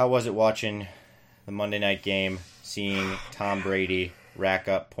 Tommy, how was it watching the Monday night game, seeing Tom Brady rack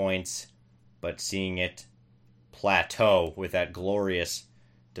up points, but seeing it plateau with that glorious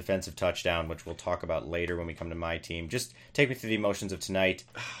defensive touchdown, which we'll talk about later when we come to my team? Just take me through the emotions of tonight,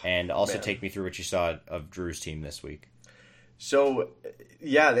 and also take me through what you saw of Drew's team this week. So,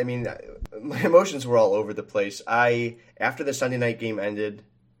 yeah, I mean, my emotions were all over the place. After the Sunday night game ended,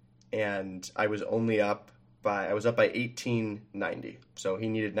 and I was up by 1890. So he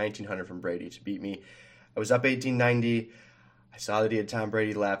needed 1900 from Brady to beat me. I was up 1890. I saw that he had Tom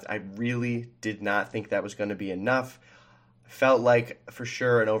Brady left. I really did not think that was going to be enough. Felt like for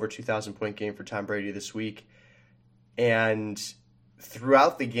sure an over 2,000 point game for Tom Brady this week. And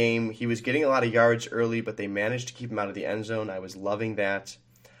throughout the game, he was getting a lot of yards early, but they managed to keep him out of the end zone. I was loving that.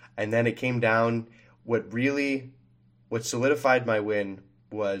 And then it came down. What solidified my win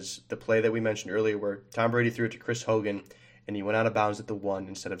was the play that we mentioned earlier where Tom Brady threw it to Chris Hogan and he went out of bounds at the 1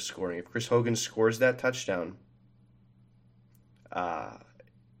 instead of scoring. If Chris Hogan scores that touchdown,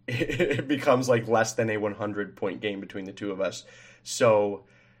 it becomes like less than a 100-point game between the two of us. So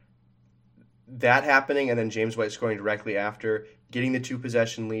that happening and then James White scoring directly after, getting the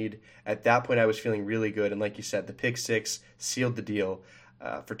 2-possession lead, at that point I was feeling really good. And like you said, the pick six sealed the deal.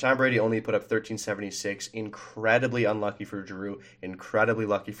 For Tom Brady, only put up 1376. Incredibly unlucky for Drew. Incredibly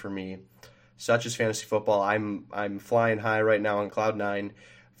lucky for me. Such is fantasy football. I'm flying high right now on cloud 9.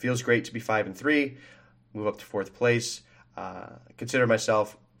 Feels great to be 5-3. Move up to 4th place. Consider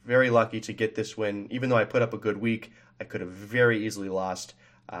myself very lucky to get this win. Even though I put up a good week, I could have very easily lost.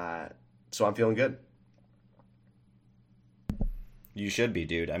 So I'm feeling good. You should be,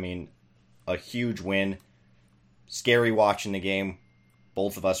 dude. I mean, a huge win. Scary watching the game.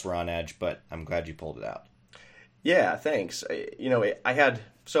 Both of us were on edge, but I'm glad you pulled it out. Yeah, thanks. I had...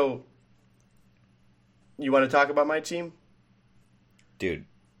 So, you want to talk about my team? Dude,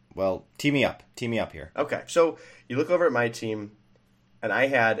 well, tee me up. Tee me up here. Okay, so you look over at my team, and I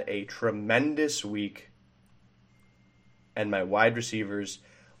had a tremendous week, and my wide receivers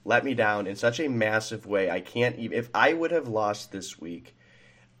let me down in such a massive way. I can't even... If I would have lost this week,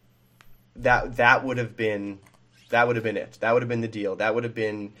 that would have been... That would have been it. That would have been the deal. That would have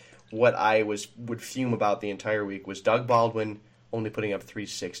been what I would fume about the entire week, was Doug Baldwin only putting up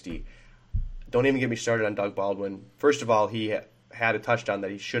 360. Don't even get me started on Doug Baldwin. First of all, he had a touchdown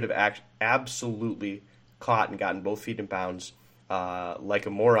that he should have absolutely caught and gotten both feet in bounds. Like a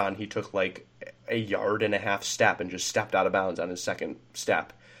moron, he took like a 1.5-yard step and just stepped out of bounds on his second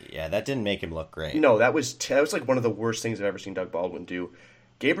step. Yeah, that didn't make him look great. No, that was like one of the worst things I've ever seen Doug Baldwin do.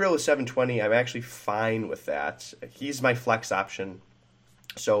 Gabriel is 720. I'm actually fine with that. He's my flex option,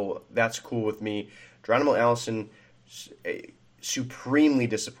 so that's cool with me. Geronimo Allison, supremely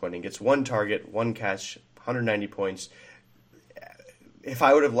disappointing. Gets 1 target, 1 catch, 190 points. If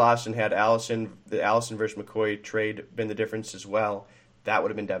I would have lost and had the Allison versus McCoy trade been the difference as well, that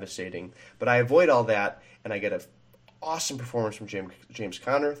would have been devastating. But I avoid all that, and I get a awesome performance from James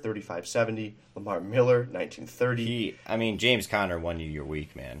Conner, 3570. Lamar Miller, 1930. James Conner won you your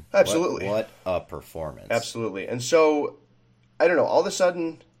week, man. Absolutely. What a performance. Absolutely. And so, I don't know, all of a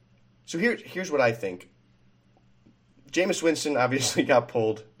sudden... So here's what I think. Jameis Winston obviously got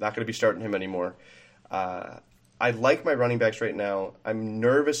pulled. Not going to be starting him anymore. I like my running backs right now. I'm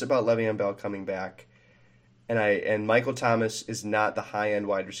nervous about Le'Veon Bell coming back. And Michael Thomas is not the high-end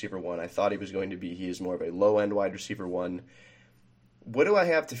wide receiver 1 I thought he was going to be. He is more of a low-end wide receiver 1. What do I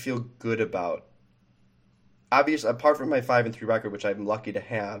have to feel good about? Obviously, apart from my 5-3 record, which I'm lucky to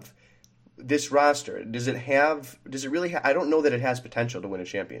have, this roster, does it really I don't know that it has potential to win a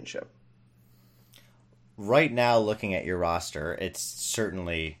championship. Right now, looking at your roster, it's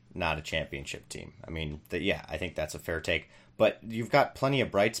certainly not a championship team. I think that's a fair take. But you've got plenty of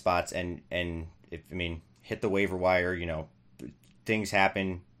bright spots, and hit the waiver wire, things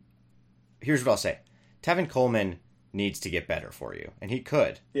happen. Here's what I'll say. Tevin Coleman needs to get better for you, and he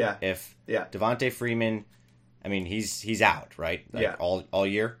could. Yeah. If Devontae Freeman, he's out, right? All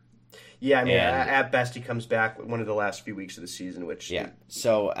year? Yeah, at best he comes back one of the last few weeks of the season, which... Yeah,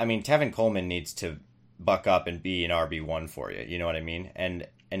 so, Tevin Coleman needs to buck up and be an RB1 for you, you know what I mean? And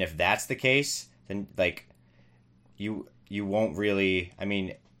if that's the case, then, you won't really...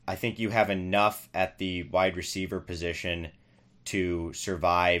 I think you have enough at the wide receiver position to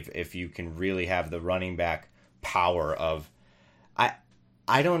survive if you can really have the running back power of...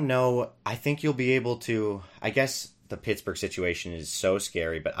 I don't know. I think you'll be able to... I guess the Pittsburgh situation is so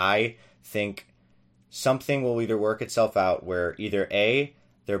scary, but I think something will either work itself out where either A,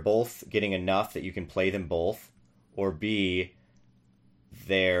 they're both getting enough that you can play them both, or B,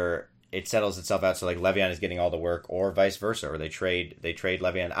 it settles itself out so Le'Veon is getting all the work, or vice versa, or they trade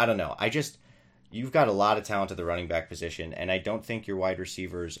Le'Veon. I don't know. You've got a lot of talent at the running back position, and I don't think your wide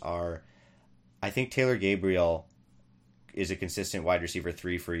receivers are... I think Taylor Gabriel is a consistent wide receiver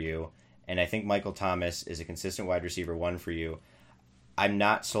 3 for you, and I think Michael Thomas is a consistent wide receiver 1 for you. I'm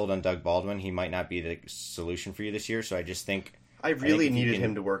not sold on Doug Baldwin. He might not be the solution for you this year, so I just think... I really needed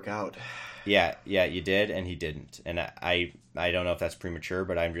him to work out. Yeah, you did, and he didn't. And I don't know if that's premature,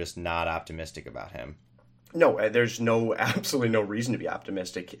 but I'm just not optimistic about him. No, there's absolutely no reason to be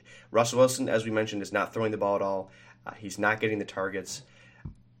optimistic. Russell Wilson, as we mentioned, is not throwing the ball at all. He's not getting the targets.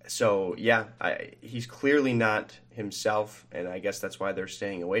 So, yeah, he's clearly not himself, and I guess that's why they're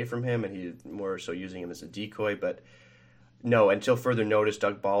staying away from him, and he's more so using him as a decoy. But no, until further notice,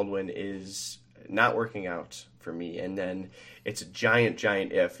 Doug Baldwin is not working out for me. And then it's a giant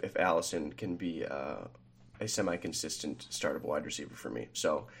if Allison can be a semi-consistent startable wide receiver for me.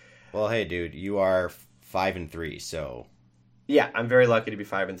 So, well, hey, dude, you are 5-3, so yeah, I'm very lucky to be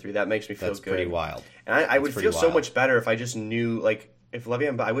 5-3. That makes me feel that's good. pretty wild. And I would feel so wild. much better if I just knew, like, if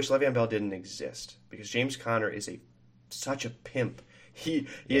Le'Veon Bell, I wish Le'Veon Bell didn't exist, because James Conner is such a pimp. He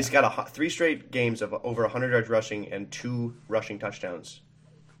has got 3 straight games of over 100 yards rushing and 2 rushing touchdowns.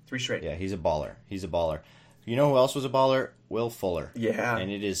 3 straight. Yeah, he's a baller. He's a baller. You know who else was a baller? Will Fuller. Yeah.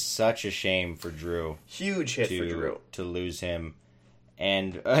 And it is such a shame for Drew. Huge hit for Drew to lose him,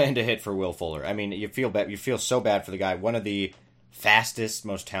 and a hit for Will Fuller. I mean, you feel bad. You feel so bad for the guy. One of the fastest,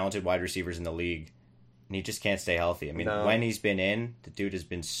 most talented wide receivers in the league, and he just can't stay healthy. I mean, when he's been in, the dude has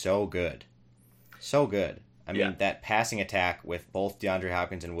been so good, so good. I mean, that passing attack with both DeAndre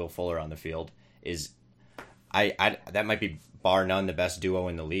Hopkins and Will Fuller on the field is, that might be bar none the best duo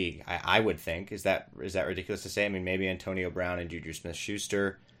in the league. I would think. Is that ridiculous to say? I mean, maybe Antonio Brown and Juju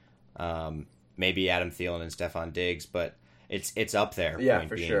Smith-Schuster, maybe Adam Thielen and Stephon Diggs, but it's up there. Yeah,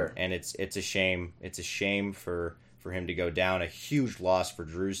 for sure. And it's a shame. It's a shame for him to go down. A huge loss for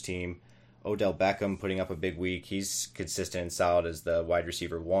Drew's team. Odell Beckham putting up a big week. He's consistent and solid as the wide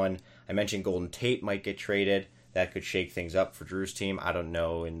receiver 1. I mentioned Golden Tate might get traded. That could shake things up for Drew's team. I don't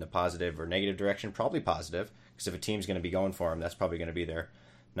know in the positive or negative direction. Probably positive, because if a team's going to be going for him, that's probably going to be their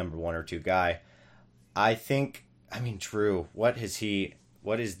number 1 or 2 guy. Drew, what is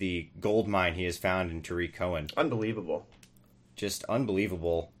the gold mine he has found in Tariq Cohen? Unbelievable. Just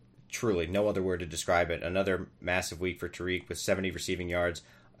unbelievable. Truly, no other word to describe it. Another massive week for Tariq with 70 receiving yards,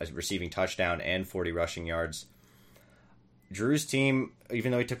 a receiving touchdown, and 40 rushing yards. Drew's team,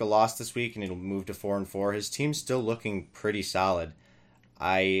 even though he took a loss this week and it'll move to 4-4, his team's still looking pretty solid.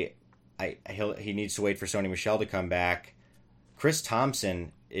 He needs to wait for Sony Michel to come back. Chris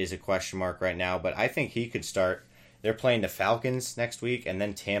Thompson is a question mark right now, but I think he could start. They're playing the Falcons next week and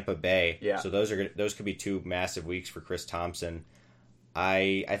then Tampa Bay. Yeah. So those could be 2 massive weeks for Chris Thompson.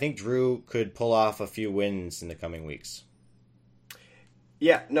 I think Drew could pull off a few wins in the coming weeks.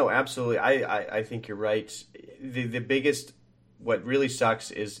 Yeah, no, absolutely. I think you're right. The biggest, what really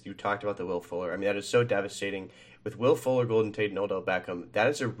sucks is you talked about the Will Fuller. I mean, that is so devastating. With Will Fuller, Golden Tate, and Odell Beckham, that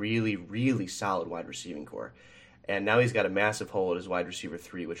is a really, really solid wide receiving core. And now he's got a massive hole at his wide receiver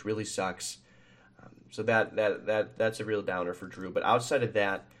 3, which really sucks. So that's a real downer for Drew. But outside of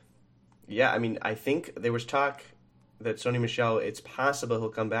that, yeah, I mean, I think there was talk that Sony Michel, it's possible he'll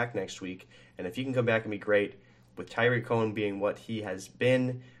come back next week. And if he can come back and be great, with Tariq Cohen being what he has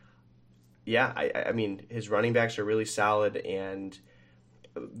been, yeah, I mean, his running backs are really solid, and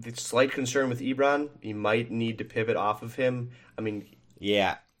the slight concern with Ebron, he might need to pivot off of him. I mean,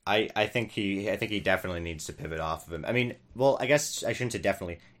 yeah, I think he definitely needs to pivot off of him. I mean, well, I guess I shouldn't say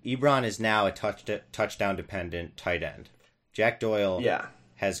definitely. Ebron is now a touchdown dependent tight end. Jack Doyle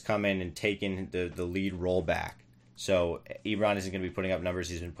has come in and taken the lead role back. So Ebron isn't going to be putting up numbers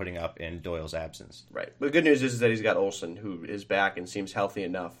he's been putting up in Doyle's absence. Right. The good news is that he's got Olsen, who is back and seems healthy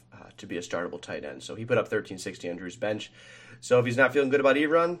enough to be a startable tight end. So he put up 1360 on Drew's bench. So if he's not feeling good about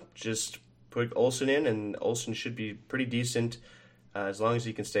Ebron, just put Olsen in, and Olsen should be pretty decent as long as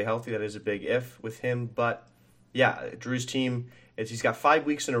he can stay healthy. That is a big if with him. But yeah, Drew's team, he's got 5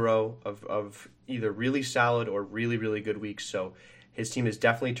 weeks in a row of either really solid or really, really good weeks. So his team has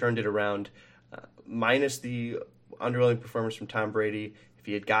definitely turned it around, minus the underwhelming performance from Tom Brady. If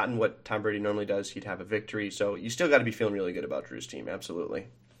he had gotten what Tom Brady normally does, he'd have a victory. So you still got to be feeling really good about Drew's team. Absolutely.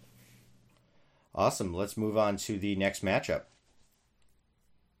 Awesome. Let's move on to the next matchup.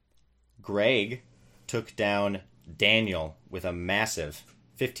 Greg took down Daniel with a massive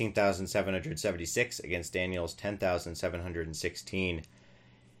 15,776 against Daniel's 10,716.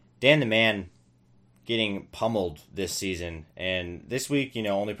 Dan the man getting pummeled this season, and this week,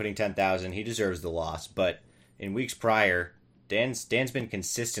 only putting 10,000. He deserves the loss, but in weeks prior, Dan's been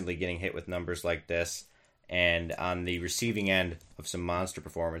consistently getting hit with numbers like this, and on the receiving end of some monster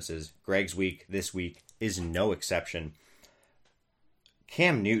performances. Greg's week this week is no exception.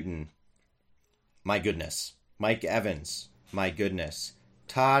 Cam Newton, my goodness. Mike Evans, my goodness.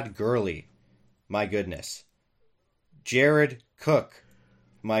 Todd Gurley, my goodness. Jared Cook,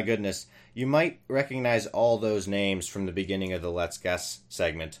 my goodness. You might recognize all those names from the beginning of the Let's Guess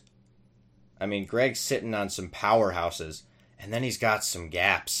segment. I mean, Greg's sitting on some powerhouses, and then he's got some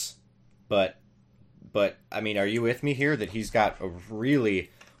gaps. But I mean, are you with me here that he's got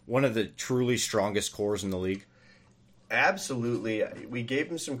one of the truly strongest cores in the league? Absolutely. We gave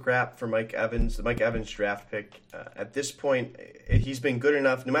him some crap for Mike Evans, the Mike Evans draft pick. At this point, he's been good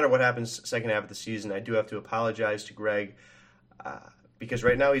enough. No matter what happens second half of the season, I do have to apologize to Greg because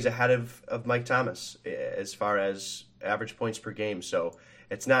right now he's ahead of Mike Thomas as far as average points per game. So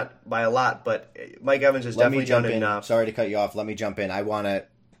It's not by a lot, but Mike Evans has definitely done enough. Sorry to cut you off. Let me jump in.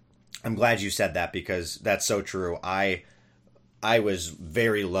 I'm glad you said that because that's so true. I was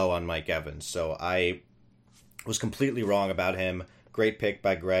very low on Mike Evans, so I was completely wrong about him. Great pick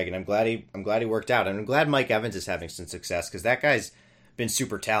by Greg, and I'm glad he worked out. And I'm glad Mike Evans is having some success because that guy's been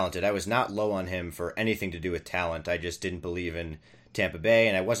super talented. I was not low on him for anything to do with talent. I just didn't believe in Tampa Bay,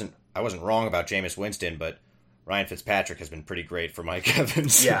 and I wasn't wrong about Jameis Winston, but Ryan Fitzpatrick has been pretty great for Mike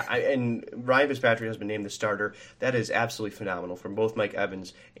Evans. Yeah, and Ryan Fitzpatrick has been named the starter. That is absolutely phenomenal from both Mike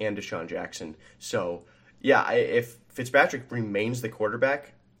Evans and Deshaun Jackson. So, yeah, if Fitzpatrick remains the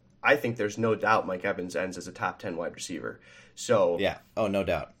quarterback, I think there's no doubt Mike Evans ends as a top 10 wide receiver. So yeah, oh, no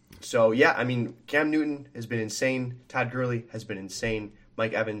doubt. So, yeah, I mean, Cam Newton has been insane. Todd Gurley has been insane.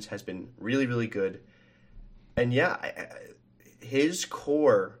 Mike Evans has been really, really good. And, yeah, his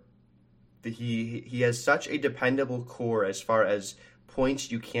core, he has such a dependable core as far as points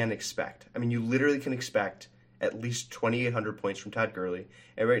you can expect. I mean, you literally can expect at least 2,800 points from Todd Gurley.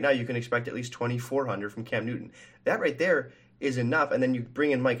 And right now you can expect at least 2,400 from Cam Newton. That right there is enough. And then you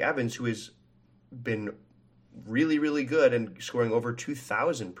bring in Mike Evans, who has been really, really good and scoring over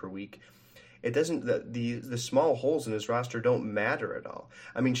 2,000 per week. It doesn't, the small holes in his roster don't matter at all.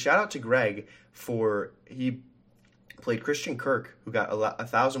 I mean, shout out to Greg he played Christian Kirk, who got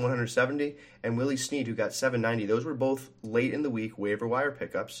 1,170, and Willie Snead, who got 790. Those were both late in the week waiver wire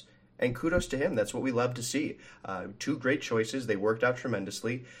pickups, and kudos to him. That's what we love to see. Two great choices. They worked out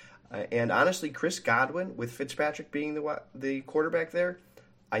tremendously. And honestly, Chris Godwin, with Fitzpatrick being the quarterback there,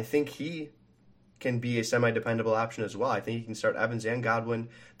 I think he can be a semi-dependable option as well. I think he can start Evans and Godwin.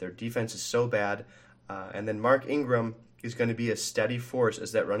 Their defense is so bad. And then Mark Ingram is going to be a steady force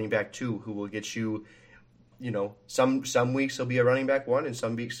as that running back 2 who will get you, some weeks he'll be a running back 1 and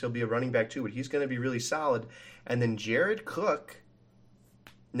some weeks he'll be a running back 2, but he's going to be really solid. And then Jared Cook.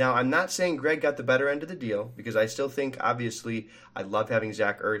 Now, I'm not saying Greg got the better end of the deal because I still think, obviously, I love having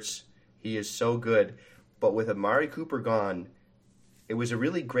Zach Ertz. He is so good. But with Amari Cooper gone, it was a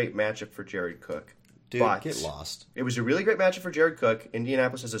really great matchup for Jared Cook. Dude, but get lost. It was a really great matchup for Jared Cook.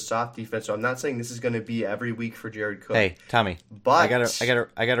 Indianapolis has a soft defense, so I'm not saying this is going to be every week for Jared Cook. Hey, Tommy, but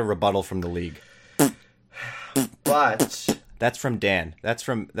I got a rebuttal from the league. But that's from Dan. That's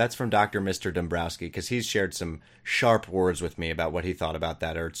from Dr. Mr. Dombrowski because he's shared some sharp words with me about what he thought about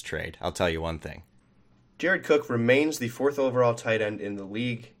that Ertz trade. I'll tell you one thing. Jared Cook remains the 4th overall tight end in the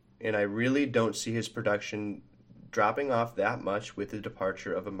league, and I really don't see his production dropping off that much with the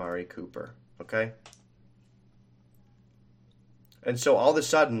departure of Amari Cooper. Okay? And so all of a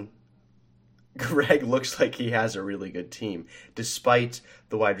sudden, Greg looks like he has a really good team, despite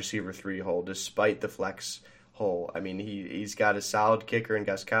the wide receiver 3 hole, despite the flex hole. I mean, he's got a solid kicker in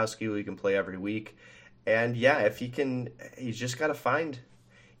Gostkowski who he can play every week. And yeah, if he can, he's just got to find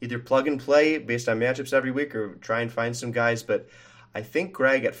either plug and play based on matchups every week or try and find some guys. But I think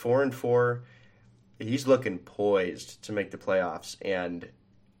Greg at 4-4, he's looking poised to make the playoffs. And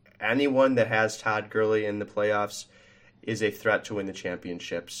anyone that has Todd Gurley in the playoffs is a threat to win the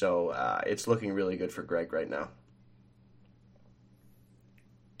championship. So it's looking really good for Greg right now.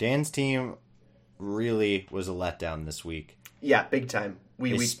 Dan's team really was a letdown this week. Yeah, big time.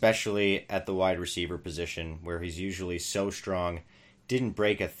 Especially at the wide receiver position, where he's usually so strong. Didn't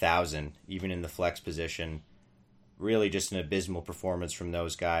break 1,000, even in the flex position. Really just an abysmal performance from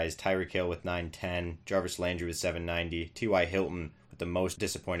those guys. Tyreek Hill with 910, Jarvis Landry with 790, T.Y. Hilton with the most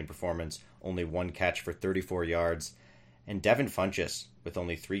disappointing performance, only 1 catch for 34 yards, and Devin Funchess with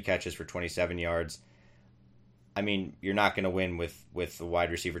only 3 catches for 27 yards. I mean, you're not going to win with the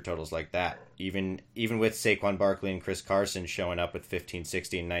wide receiver totals like that. Even with Saquon Barkley and Chris Carson showing up with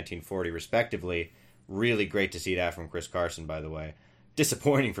 1560 and 1940 respectively. Really great to see that from Chris Carson, by the way.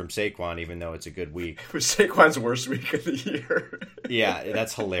 Disappointing from Saquon, even though it's a good week. It was Saquon's worst week of the year. Yeah,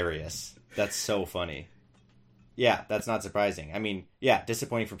 that's hilarious. That's so funny. Yeah, that's not surprising. I mean, yeah,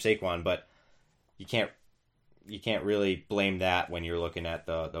 disappointing from Saquon, but you can't really blame that when you're looking at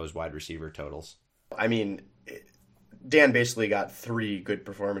those wide receiver totals. I mean, Dan basically got 3 good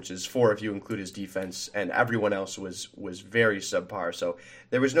performances, 4 if you include his defense, and everyone else was very subpar. So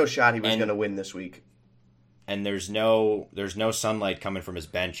there was no shot he was going to win this week. And there's no sunlight coming from his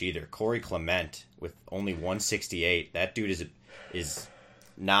bench either. Corey Clement with only 168. That dude is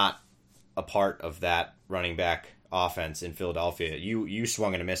not a part of that running back offense in Philadelphia. You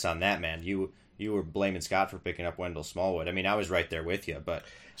swung and a miss on that, man. You were blaming Scott for picking up Wendell Smallwood. I mean, I was right there with you, but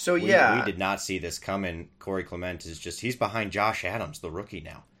so we did not see this coming. Corey Clement he's behind Josh Adams, the rookie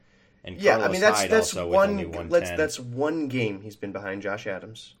now. And yeah, Carlos I mean Hyde that's also one. with only 110. That's one game he's been behind Josh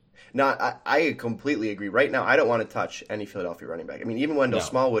Adams. No, I completely agree. Right now, I don't want to touch any Philadelphia running back. I mean, even Wendell No.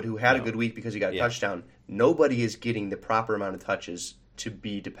 Smallwood, who had a good week because he got a Yeah. touchdown, nobody is getting the proper amount of touches to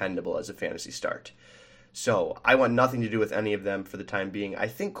be dependable as a fantasy start. So I want nothing to do with any of them for the time being. I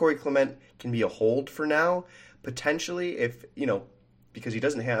think Corey Clement can be a hold for now, potentially, if, because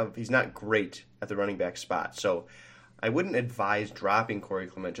he's not great at the running back spot. So I wouldn't advise dropping Corey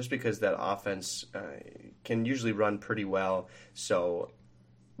Clement just because that offense can usually run pretty well. So,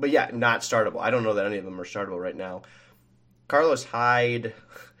 but yeah, not startable. I don't know that any of them are startable right now. Carlos Hyde,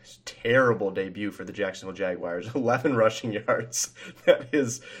 terrible debut for the Jacksonville Jaguars. 11 rushing yards. That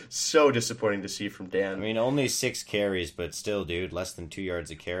is so disappointing to see from Dan. I mean, only 6 carries, but still, dude, less than 2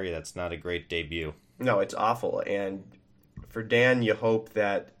 yards a carry. That's not a great debut. No, it's awful. And for Dan, you hope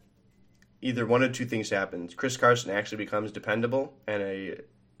that either one of two things happens. Chris Carson actually becomes dependable and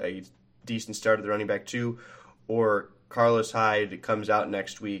a decent start at the running back too, or Carlos Hyde comes out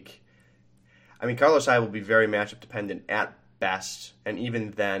next week. I mean, Carlos Hyde will be very matchup dependent at best, and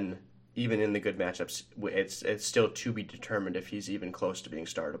even then, even in the good matchups, it's still to be determined if he's even close to being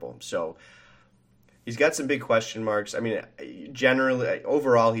startable. So he's got some big question marks. I mean, generally,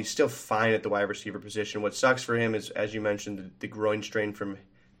 overall, he's still fine at the wide receiver position. What sucks for him is, as you mentioned, the groin strain from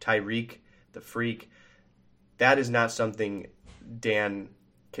Tyreek, the freak. That is not something Dan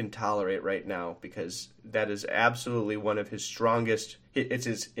can tolerate right now, because that is absolutely one of his strongest.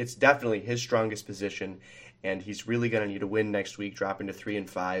 It's definitely his strongest position, and he's really going to need a win next week, dropping to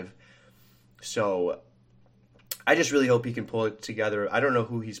 3-5. So I just really hope he can pull it together. I don't know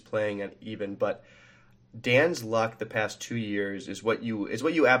who he's playing at even, but Dan's luck the past 2 years is what you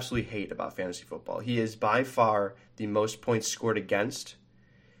absolutely hate about fantasy football. He is by far the most points scored against.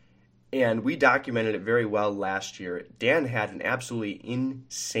 And we documented it very well last year. Dan had an absolutely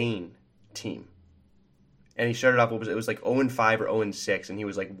insane team. And he started off, it was like 0-5 or 0-6, and he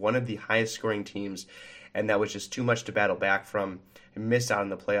was like one of the highest scoring teams, and that was just too much to battle back from. He missed out on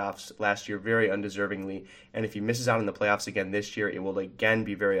the playoffs last year very undeservingly, and if he misses out on the playoffs again this year, it will again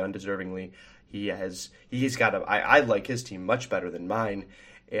be very undeservingly. He's got I like his team much better than mine,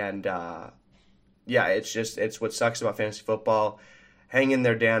 and yeah, it's what sucks about fantasy football. Hang in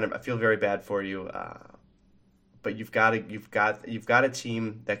there, Dan. I feel very bad for you, but you've got a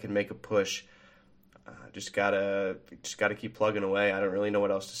team that can make a push. Just gotta keep plugging away. I don't really know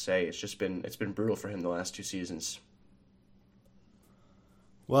what else to say. It's been brutal for him the last 2 seasons.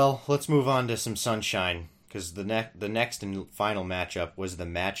 Well, let's move on to some sunshine, because the next and final matchup was the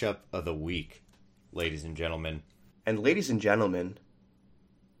matchup of the week, ladies and gentlemen. And ladies and gentlemen,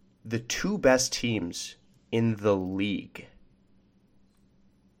 the 2 best teams in the league.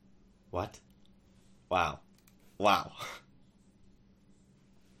 What? Wow.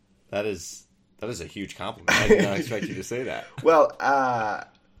 That is a huge compliment. I did not expect you to say that. Well,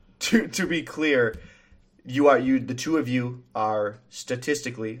 to be clear, the two of you are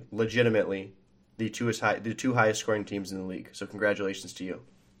statistically, legitimately, the two highest scoring teams in the league. So congratulations to you.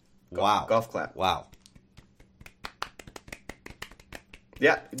 Wow. Golf clap. Wow.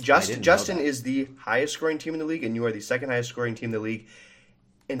 Yeah, Justin is the highest scoring team in the league, and you are the second highest scoring team in the league.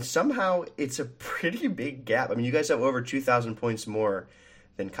 And somehow it's a pretty big gap. I mean, you guys have over 2,000 points more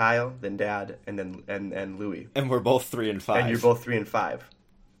than Kyle, than Dad, and Louie. And we're both 3-5. And you're both 3-5.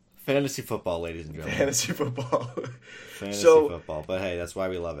 Fantasy football, ladies and gentlemen. Fantasy football. Fantasy football. But hey, that's why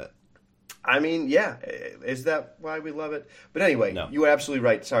we love it. I mean, yeah. Is that why we love it? But anyway, No. You were absolutely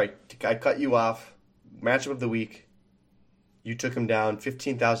right. Sorry, I cut you off. Matchup of the week. You took him down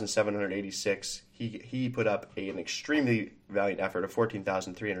 15,786. He put up an extremely valiant effort of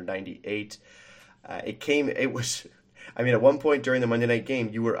 14,398. At one point during the Monday night game,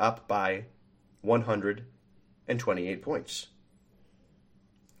 you were up by 128 points.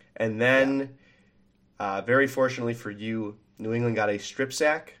 And then, very fortunately for you, New England got a strip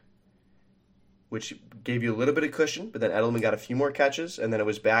sack, which gave you a little bit of cushion, but then Edelman got a few more catches, and then it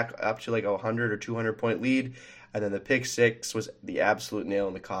was back up to like a 100 or 200 point lead. And then the pick six was the absolute nail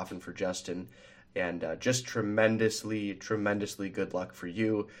in the coffin for Justin. And just tremendously, tremendously good luck for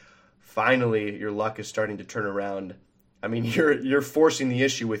you. Finally, your luck is starting to turn around. I mean, you're forcing the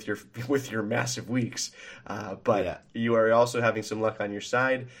issue with your massive weeks, but yeah. You are also having some luck on your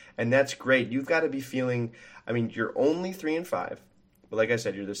side, and that's great. You've got to be feeling. I mean, you're only 3-5, but like I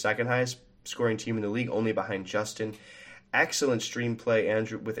said, you're the second highest scoring team in the league, only behind Justin. Excellent stream play,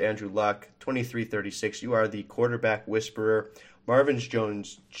 Andrew Luck, 23-36. You are the quarterback whisperer. Marvin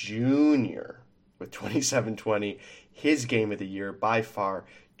Jones Jr. with 27-20, his game of the year by far.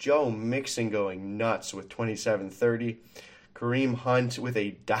 Joe Mixon going nuts with 27-30. Kareem Hunt with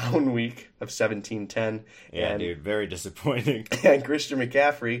a down week of 17-10. Yeah, dude, very disappointing. And Christian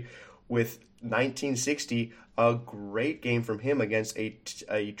McCaffrey with 1960, a great game from him against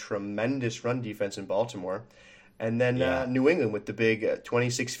a tremendous run defense in Baltimore. And then New England with the big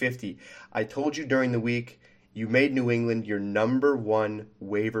 2650. I told you during the week, you made New England your number one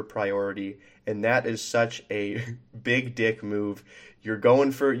waiver priority, and that is such a big dick move. You're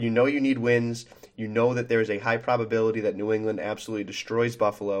going for, you need wins. You know that there's a high probability that New England absolutely destroys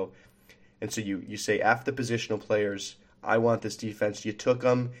Buffalo. And so you say, F the positional players. I want this defense. You took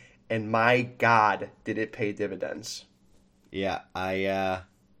them, and my God, did it pay dividends. Yeah,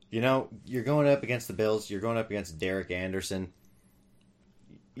 you're going up against the Bills. You're going up against Derek Anderson.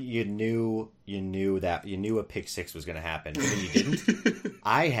 You knew a pick six was going to happen, and you didn't.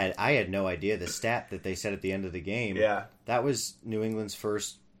 I had no idea the stat that they said at the end of the game. Yeah, that was New England's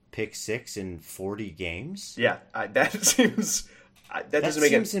first pick six in 40 games. Yeah, that seems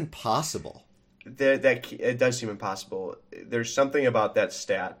impossible. It does seem impossible. There's something about that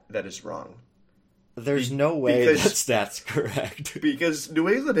stat that is wrong. There's no way that stat's correct. Because New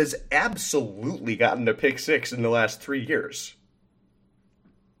England has absolutely gotten a pick six in the last 3 years.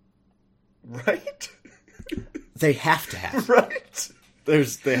 Right? They have to have. Right?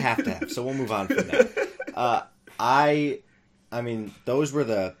 They have to have. So we'll move on from that. I mean, those were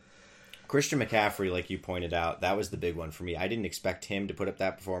the Christian McCaffrey, like you pointed out. That was the big one for me. I didn't expect him to put up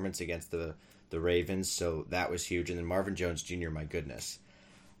that performance against the Ravens, so that was huge. And then Marvin Jones Jr., my goodness.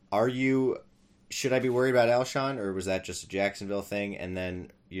 Should I be worried about Alshon, or was that just a Jacksonville thing? And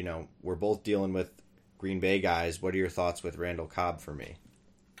then, we're both dealing with Green Bay guys. What are your thoughts with Randall Cobb for me?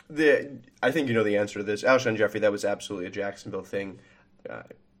 I think you know the answer to this. Alshon Jeffrey, that was absolutely a Jacksonville thing.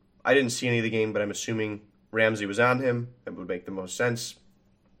 I didn't see any of the game, but I'm assuming Ramsey was on him. It would make the most sense.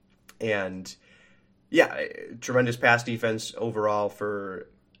 And, yeah, tremendous pass defense overall for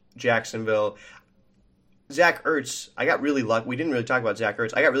Jacksonville. Zach Ertz, I got really lucky. We didn't really talk about Zach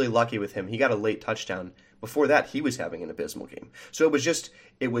Ertz. I got really lucky with him. He got a late touchdown. Before that, he was having an abysmal game. So it was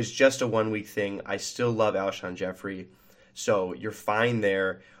just a 1 week thing. I still love Alshon Jeffrey. So you're fine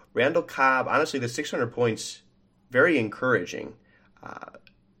there. Randall Cobb, honestly, the 600 points, very encouraging.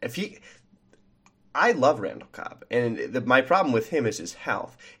 I love Randall Cobb, and my problem with him is his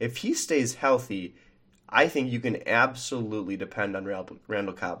health. If he stays healthy, I think you can absolutely depend on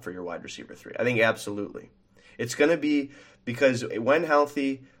Randall Cobb for your wide receiver 3. I think absolutely. It's going to be, because when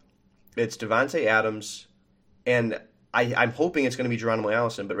healthy, it's Devontae Adams, and I'm hoping it's going to be Geronimo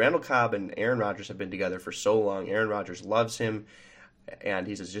Allison, but Randall Cobb and Aaron Rodgers have been together for so long. Aaron Rodgers loves him, and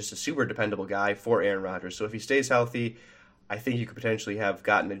he's just a super dependable guy for Aaron Rodgers. So if he stays healthy, I think you could potentially have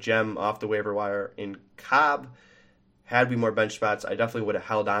gotten a gem off the waiver wire in Cobb. Had we more bench spots, I definitely would have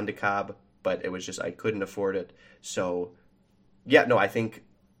held on to Cobb, but it was just I couldn't afford it. So, yeah, no, I think,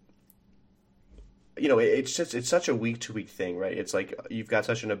 it's such a week-to-week thing, right? It's like you've got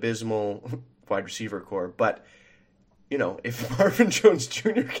such an abysmal wide receiver core, but if Marvin Jones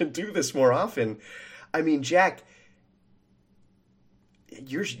Jr. can do this more often, I mean, Jack,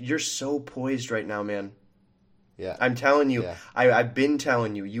 you're so poised right now, man. Yeah, I'm telling you, yeah. I've been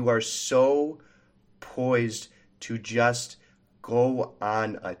telling you, you are so poised to just go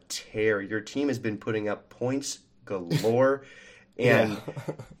on a tear. Your team has been putting up points galore, and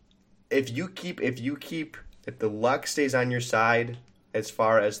if the luck stays on your side, as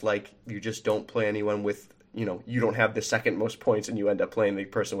far as like you just don't play anyone with, you don't have the second most points, and you end up playing the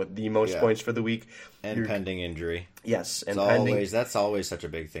person with the most points for the week. And pending injury. Yes, and that's always such a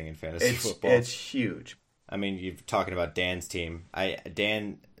big thing in fantasy football. It's huge. I mean, you're talking about Dan's team.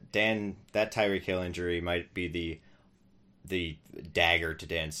 Dan, that Tyreek Hill injury might be the dagger to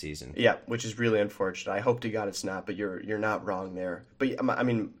Dan's season. Yeah, which is really unfortunate. I hope to God it's not, but you're not wrong there. But I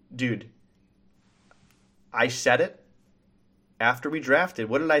mean, dude, I said it after we drafted.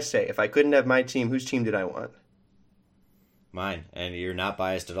 What did I say? If I couldn't have my team, whose team did I want? Mine. And you're not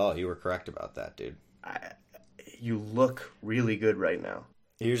biased at all. You were correct about that, dude. You look really good right now.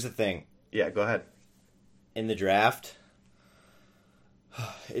 Here's the thing. Yeah, go ahead. In the draft,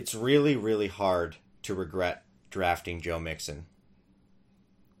 it's really, really hard to regret drafting Joe Mixon.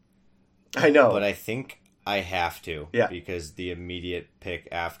 I know. But I think I have to. Yeah. Because the immediate pick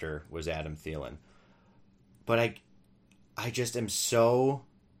after was Adam Thielen. But I just am so...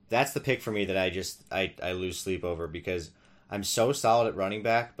 That's the pick for me that I lose sleep over, because I'm so solid at running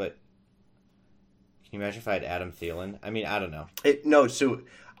back, but can you imagine if I had Adam Thielen? I mean, I don't know. So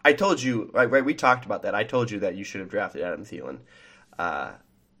I told you, right, we talked about that. I told you that you should have drafted Adam Thielen.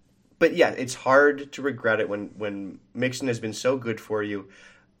 But yeah, it's hard to regret it when Mixon has been so good for you.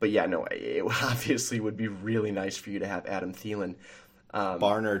 But yeah, no, it obviously would be really nice for you to have Adam Thielen.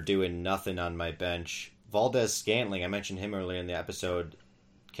 Barner doing nothing on my bench. Valdez Scantling, I mentioned him earlier in the episode.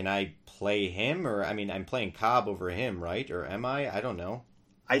 Can I play him? Or, I mean, I'm playing Cobb over him, right? Or am I? I don't know.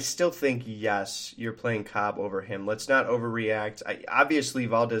 I still think, yes, you're playing Cobb over him. Let's not overreact. Obviously,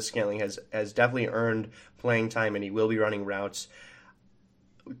 Valdez Scantling has definitely earned playing time, and he will be running routes.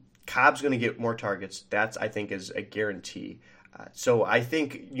 Cobb's going to get more targets. That's, I think, is a guarantee. So I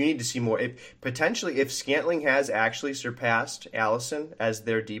think you need to see more. If Scantling has actually surpassed Allison as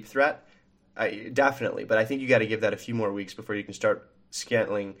their deep threat, definitely. But I think you got to give that a few more weeks before you can start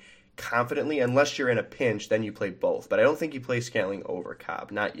Scantling confidently. Unless you're in a pinch, then you play both. But I don't think you play Scantling over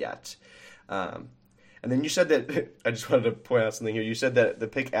Cobb, not yet. And then you said that I just wanted to point out something here. You said that the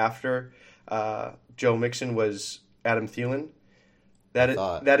pick after Joe Mixon was Adam Thielen.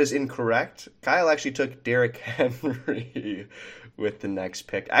 That is incorrect. Kyle actually took Derrick Henry with the next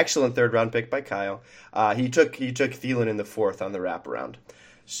pick. Excellent third round pick by Kyle. He took Thielen in the fourth on the wraparound.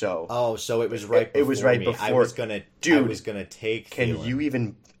 So so it was right. It was right me. Before. I was gonna take. Can Thielen. You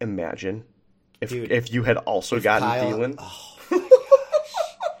even imagine if you had also gotten Kyle, Thielen? Oh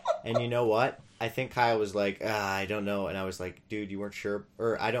and you know what? I think Kyle was like, I don't know, and I was like, dude, you weren't sure,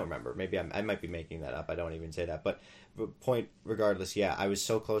 or I don't remember. Maybe I might be making that up. I don't even say that, but point regardless. Yeah, I was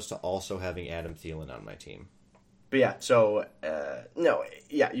so close to also having Adam Thielen on my team. But yeah, so no,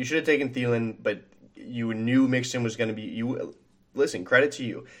 yeah, you should have taken Thielen, but you knew Mixon was going to be. You listen, credit to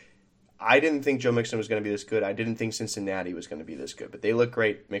you. I didn't think Joe Mixon was going to be this good. I didn't think Cincinnati was going to be this good, but they look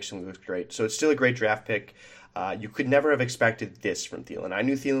great. Mixon looks great, so it's still a great draft pick. You could never have expected this from Thielen. I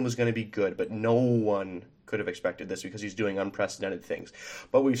knew Thielen was going to be good, but no one could have expected this because he's doing unprecedented things.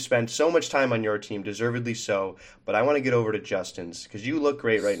 But we've spent so much time on your team, deservedly so. But I want to get over to Justin's because you look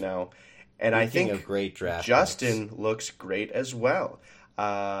great right now, and I think of great draft Justin picks. Looks great as well.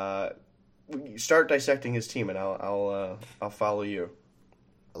 Start dissecting his team, and I'll follow you.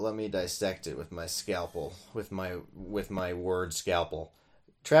 Let me dissect it with my scalpel, with my word scalpel.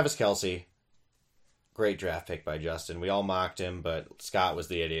 Travis Kelce. Great draft pick by Justin. We all mocked him, but Scott was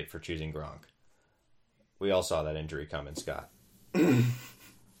the idiot for choosing Gronk. We all saw that injury coming, Scott.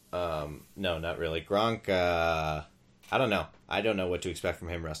 No, not really. Gronk, I don't know. I don't know what to expect from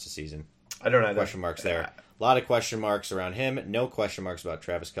him rest of the season. I don't know. Question marks there. A lot of question marks around him. No question marks about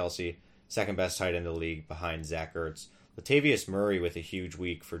Travis Kelce. Second best tight end in the league behind Zach Ertz. Latavius Murray with a huge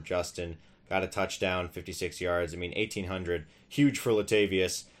week for Justin. Got a touchdown, 56 yards. I mean, 1,800. Huge for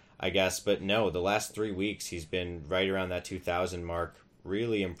Latavius, I guess. But no, the last 3 weeks he's been right around that 2,000 mark.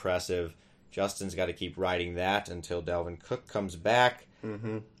 Really impressive. Justin's got to keep riding that until Dalvin Cook comes back.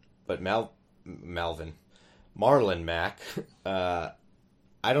 Mm-hmm. But Marlon Mack,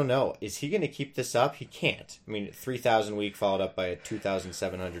 I don't know. Is he going to keep this up? He can't. I mean, 3,000 week followed up by a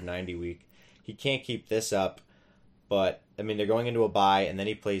 2,790 week. He can't keep this up. But, I mean, they're going into a bye, and then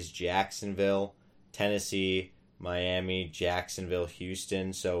he plays Jacksonville, Tennessee, Miami, Jacksonville,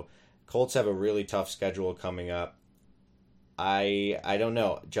 Houston. So, Colts have a really tough schedule coming up. I don't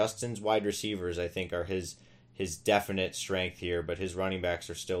know. Justin's wide receivers, I think, are his definite strength here, but his running backs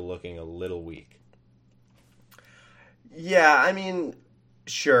are still looking a little weak. Yeah, I mean,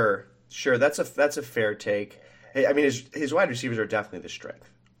 sure. That's a fair take. I mean, his wide receivers are definitely the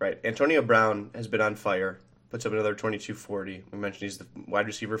strength, right? Antonio Brown has been on fire. Puts up another 2240. We mentioned he's the wide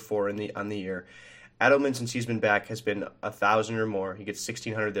receiver 4 on the year. Edelman, since he's been back, has been 1,000 or more. He gets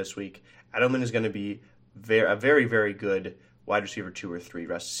 1,600 this week. Edelman is going to be a very, very good wide receiver 2 or 3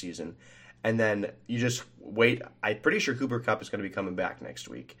 rest of the season. And then you just wait. I'm pretty sure Cooper Kupp is going to be coming back next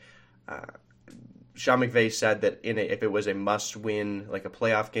week. Sean McVay said that if it was a must-win, like a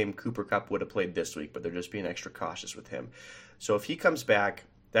playoff game, Cooper Kupp would have played this week, but they're just being extra cautious with him. So if he comes back,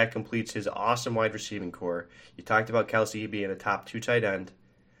 that completes his awesome wide receiving core. You talked about Kelce being a top 2 tight end.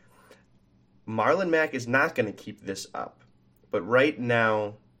 Marlon Mack is not going to keep this up. But right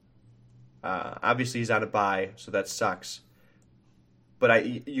now, obviously he's on a bye, so that sucks.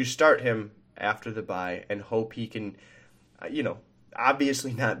 But you start him after the bye and hope he can,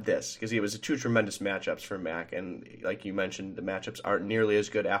 obviously not this, because it was 2 tremendous matchups for Mack. And like you mentioned, the matchups aren't nearly as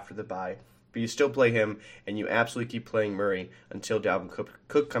good after the bye. But you still play him, and you absolutely keep playing Murray until Dalvin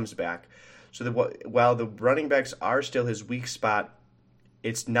Cook comes back. So while the running backs are still his weak spot,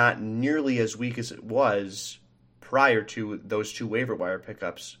 it's not nearly as weak as it was prior to those 2 waiver wire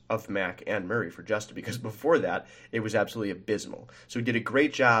pickups of Mack and Murray for Justin, because before that, it was absolutely abysmal. So he did a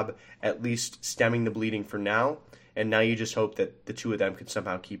great job at least stemming the bleeding for now, and now you just hope that the 2 of them can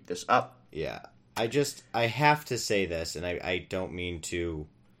somehow keep this up. Yeah, I have to say this, and I don't mean to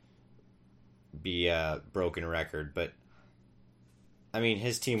be a broken record, but I mean,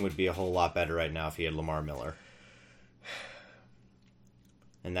 his team would be a whole lot better right now if he had Lamar Miller.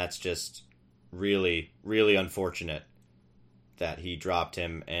 And that's just really, really unfortunate that he dropped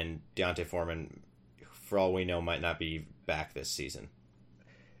him, and D'Onta Foreman, for all we know, might not be back this season.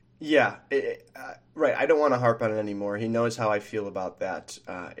 Yeah, right. I don't want to harp on it anymore. He knows how I feel about that.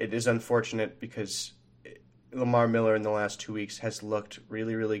 It is unfortunate because Lamar Miller in the last 2 weeks has looked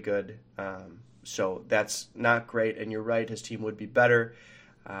really, really good. So that's not great, and you're right, his team would be better.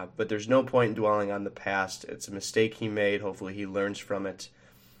 But there's no point in dwelling on the past. It's a mistake he made. Hopefully he learns from it,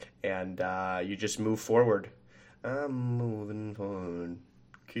 and you just move forward. I'm moving forward.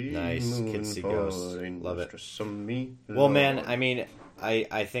 Keep nice. moving Kitsy forward. Ghost. Love it. Me, well, man, I mean,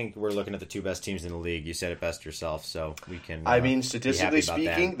 I think we're looking at the two best teams in the league. You said it best yourself, so we can. I mean, statistically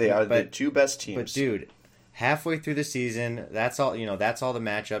speaking, they are the two best teams. But dude, halfway through the season, that's all. That's all the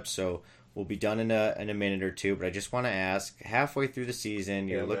matchups. So we'll be done in a minute or two. But I just want to ask: halfway through the season,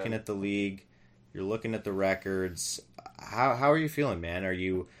 you're looking at the league, you're looking at the records. How are you feeling, man? Are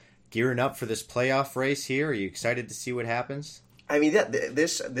you gearing up for this playoff race here? Are you excited to see what happens? I mean,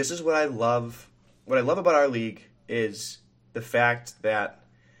 this is what I love. What I love about our league is the fact that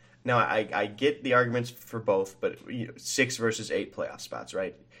now I get the arguments for both, but 6 versus 8 playoff spots,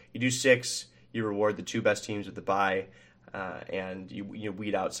 right? You do 6, you reward the 2 best teams with the bye, and you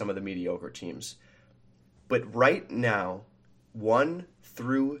weed out some of the mediocre teams. But right now, 1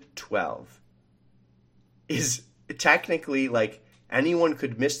 through 12 is technically like anyone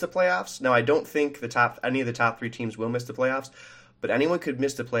could miss the playoffs. Now, I don't think any of the top 3 teams will miss the playoffs, but anyone could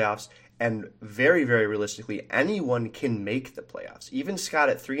miss the playoffs, and very, very realistically, anyone can make the playoffs. Even Scott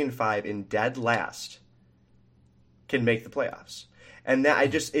at 3-5 in dead last can make the playoffs, and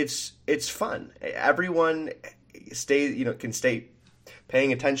that it's fun. Everyone can stay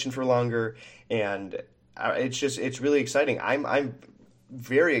paying attention for longer, and it's really exciting. I'm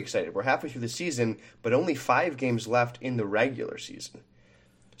very excited. We're halfway through the season, but only 5 games left in the regular season.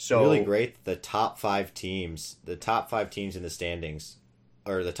 So really great. The top 5 teams in the standings,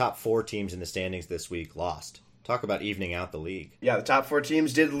 or the top 4 teams in the standings this week lost. Talk about evening out the league. Yeah, the top 4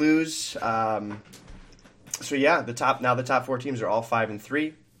 teams did lose. So yeah, the top 4 teams are all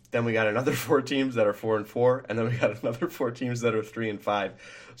 5-3. Then we got another 4 teams that are 4-4, and then we got another 4 teams that are 3-5.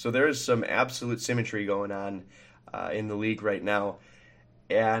 So there is some absolute symmetry going on in the league right now,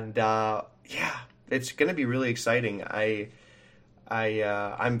 and it's going to be really exciting.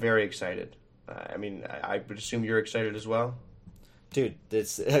 I'm very excited. I mean, I would assume you're excited as well. Dude,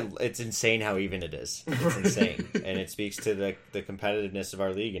 it's insane how even it is. It's insane, and it speaks to the competitiveness of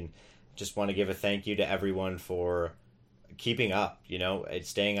our league. And just want to give a thank you to everyone for keeping up. And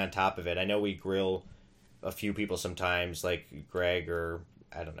staying on top of it. I know we grill a few people sometimes, like Greg or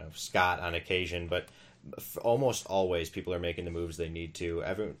I don't know Scott on occasion, but almost always people are making the moves they need to.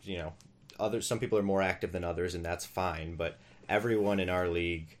 Some people are more active than others, and that's fine. But everyone in our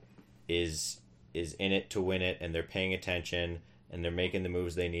league is in it to win it, and they're paying attention, and they're making the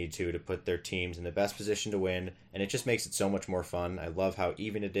moves they need to put their teams in the best position to win, and it just makes it so much more fun. I love how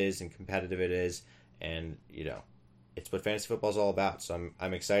even it is and competitive it is, and it's what fantasy football is all about. So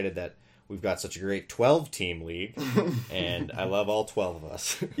I'm excited that we've got such a great 12-team league, and I love all 12 of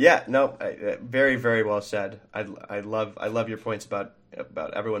us. Yeah, no, very, very well said. I love your points about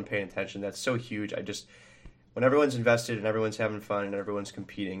everyone paying attention. That's so huge. When everyone's invested and everyone's having fun and everyone's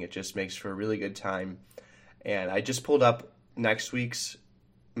competing, it just makes for a really good time. And I just pulled up next week's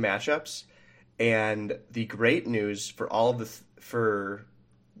matchups, and the great news for all of for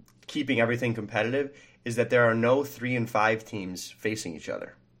keeping everything competitive is that there are no 3-5 teams facing each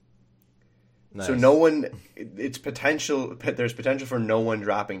other. Nice. So no one, there's potential for no one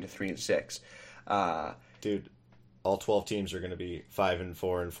dropping to 3-6. Dude, all 12 teams are going to be 5-4 and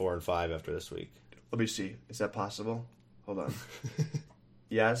 4-5 after this week. Let me see. Is that possible? Hold on.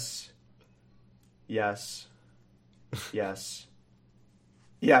 Yes. Yes. Yes.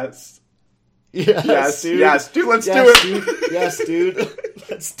 Yes. Yes, dude. Yes, dude. Let's do it. Dude. Yes, dude.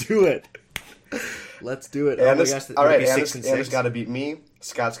 Let's do it. Let's do it. All right. Anna's got to beat me.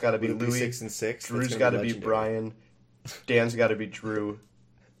 Scott's got to beat Louis. 6-6. Drew's got to beat Brian. Dan's got to beat Drew.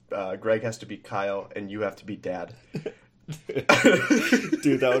 Greg has to beat Kyle, and you have to beat Dad.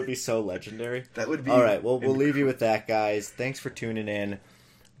 Dude, that would be so legendary. That would be. All right, well, we'll leave you with that, guys. Thanks for tuning in.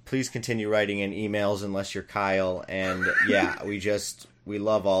 Please continue writing in emails unless you're Kyle. And yeah, we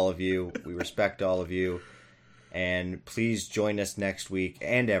love all of you. We respect all of you. And please join us next week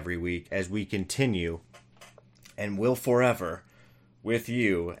and every week as we continue and will forever with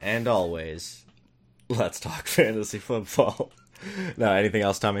you and always. Let's talk fantasy football. No, anything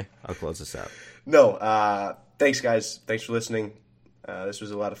else, Tommy? I'll close this out. No, thanks, guys. Thanks for listening. This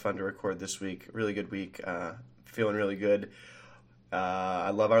was a lot of fun to record this week. Really good week. Feeling really good.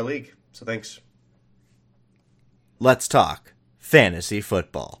 I love our league, so thanks. Let's talk fantasy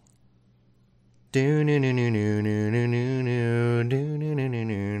football.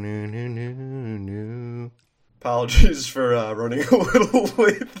 Apologies for running a little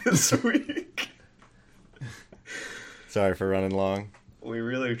late this week. Sorry for running long. We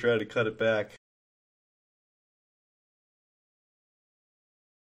really tried to cut it back.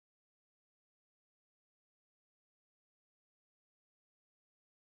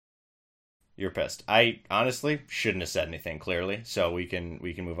 You're pissed. I honestly shouldn't have said anything clearly, so we can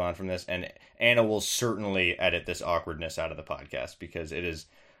move on from this. And Anna will certainly edit this awkwardness out of the podcast because it is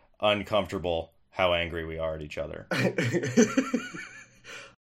uncomfortable how angry we are at each other.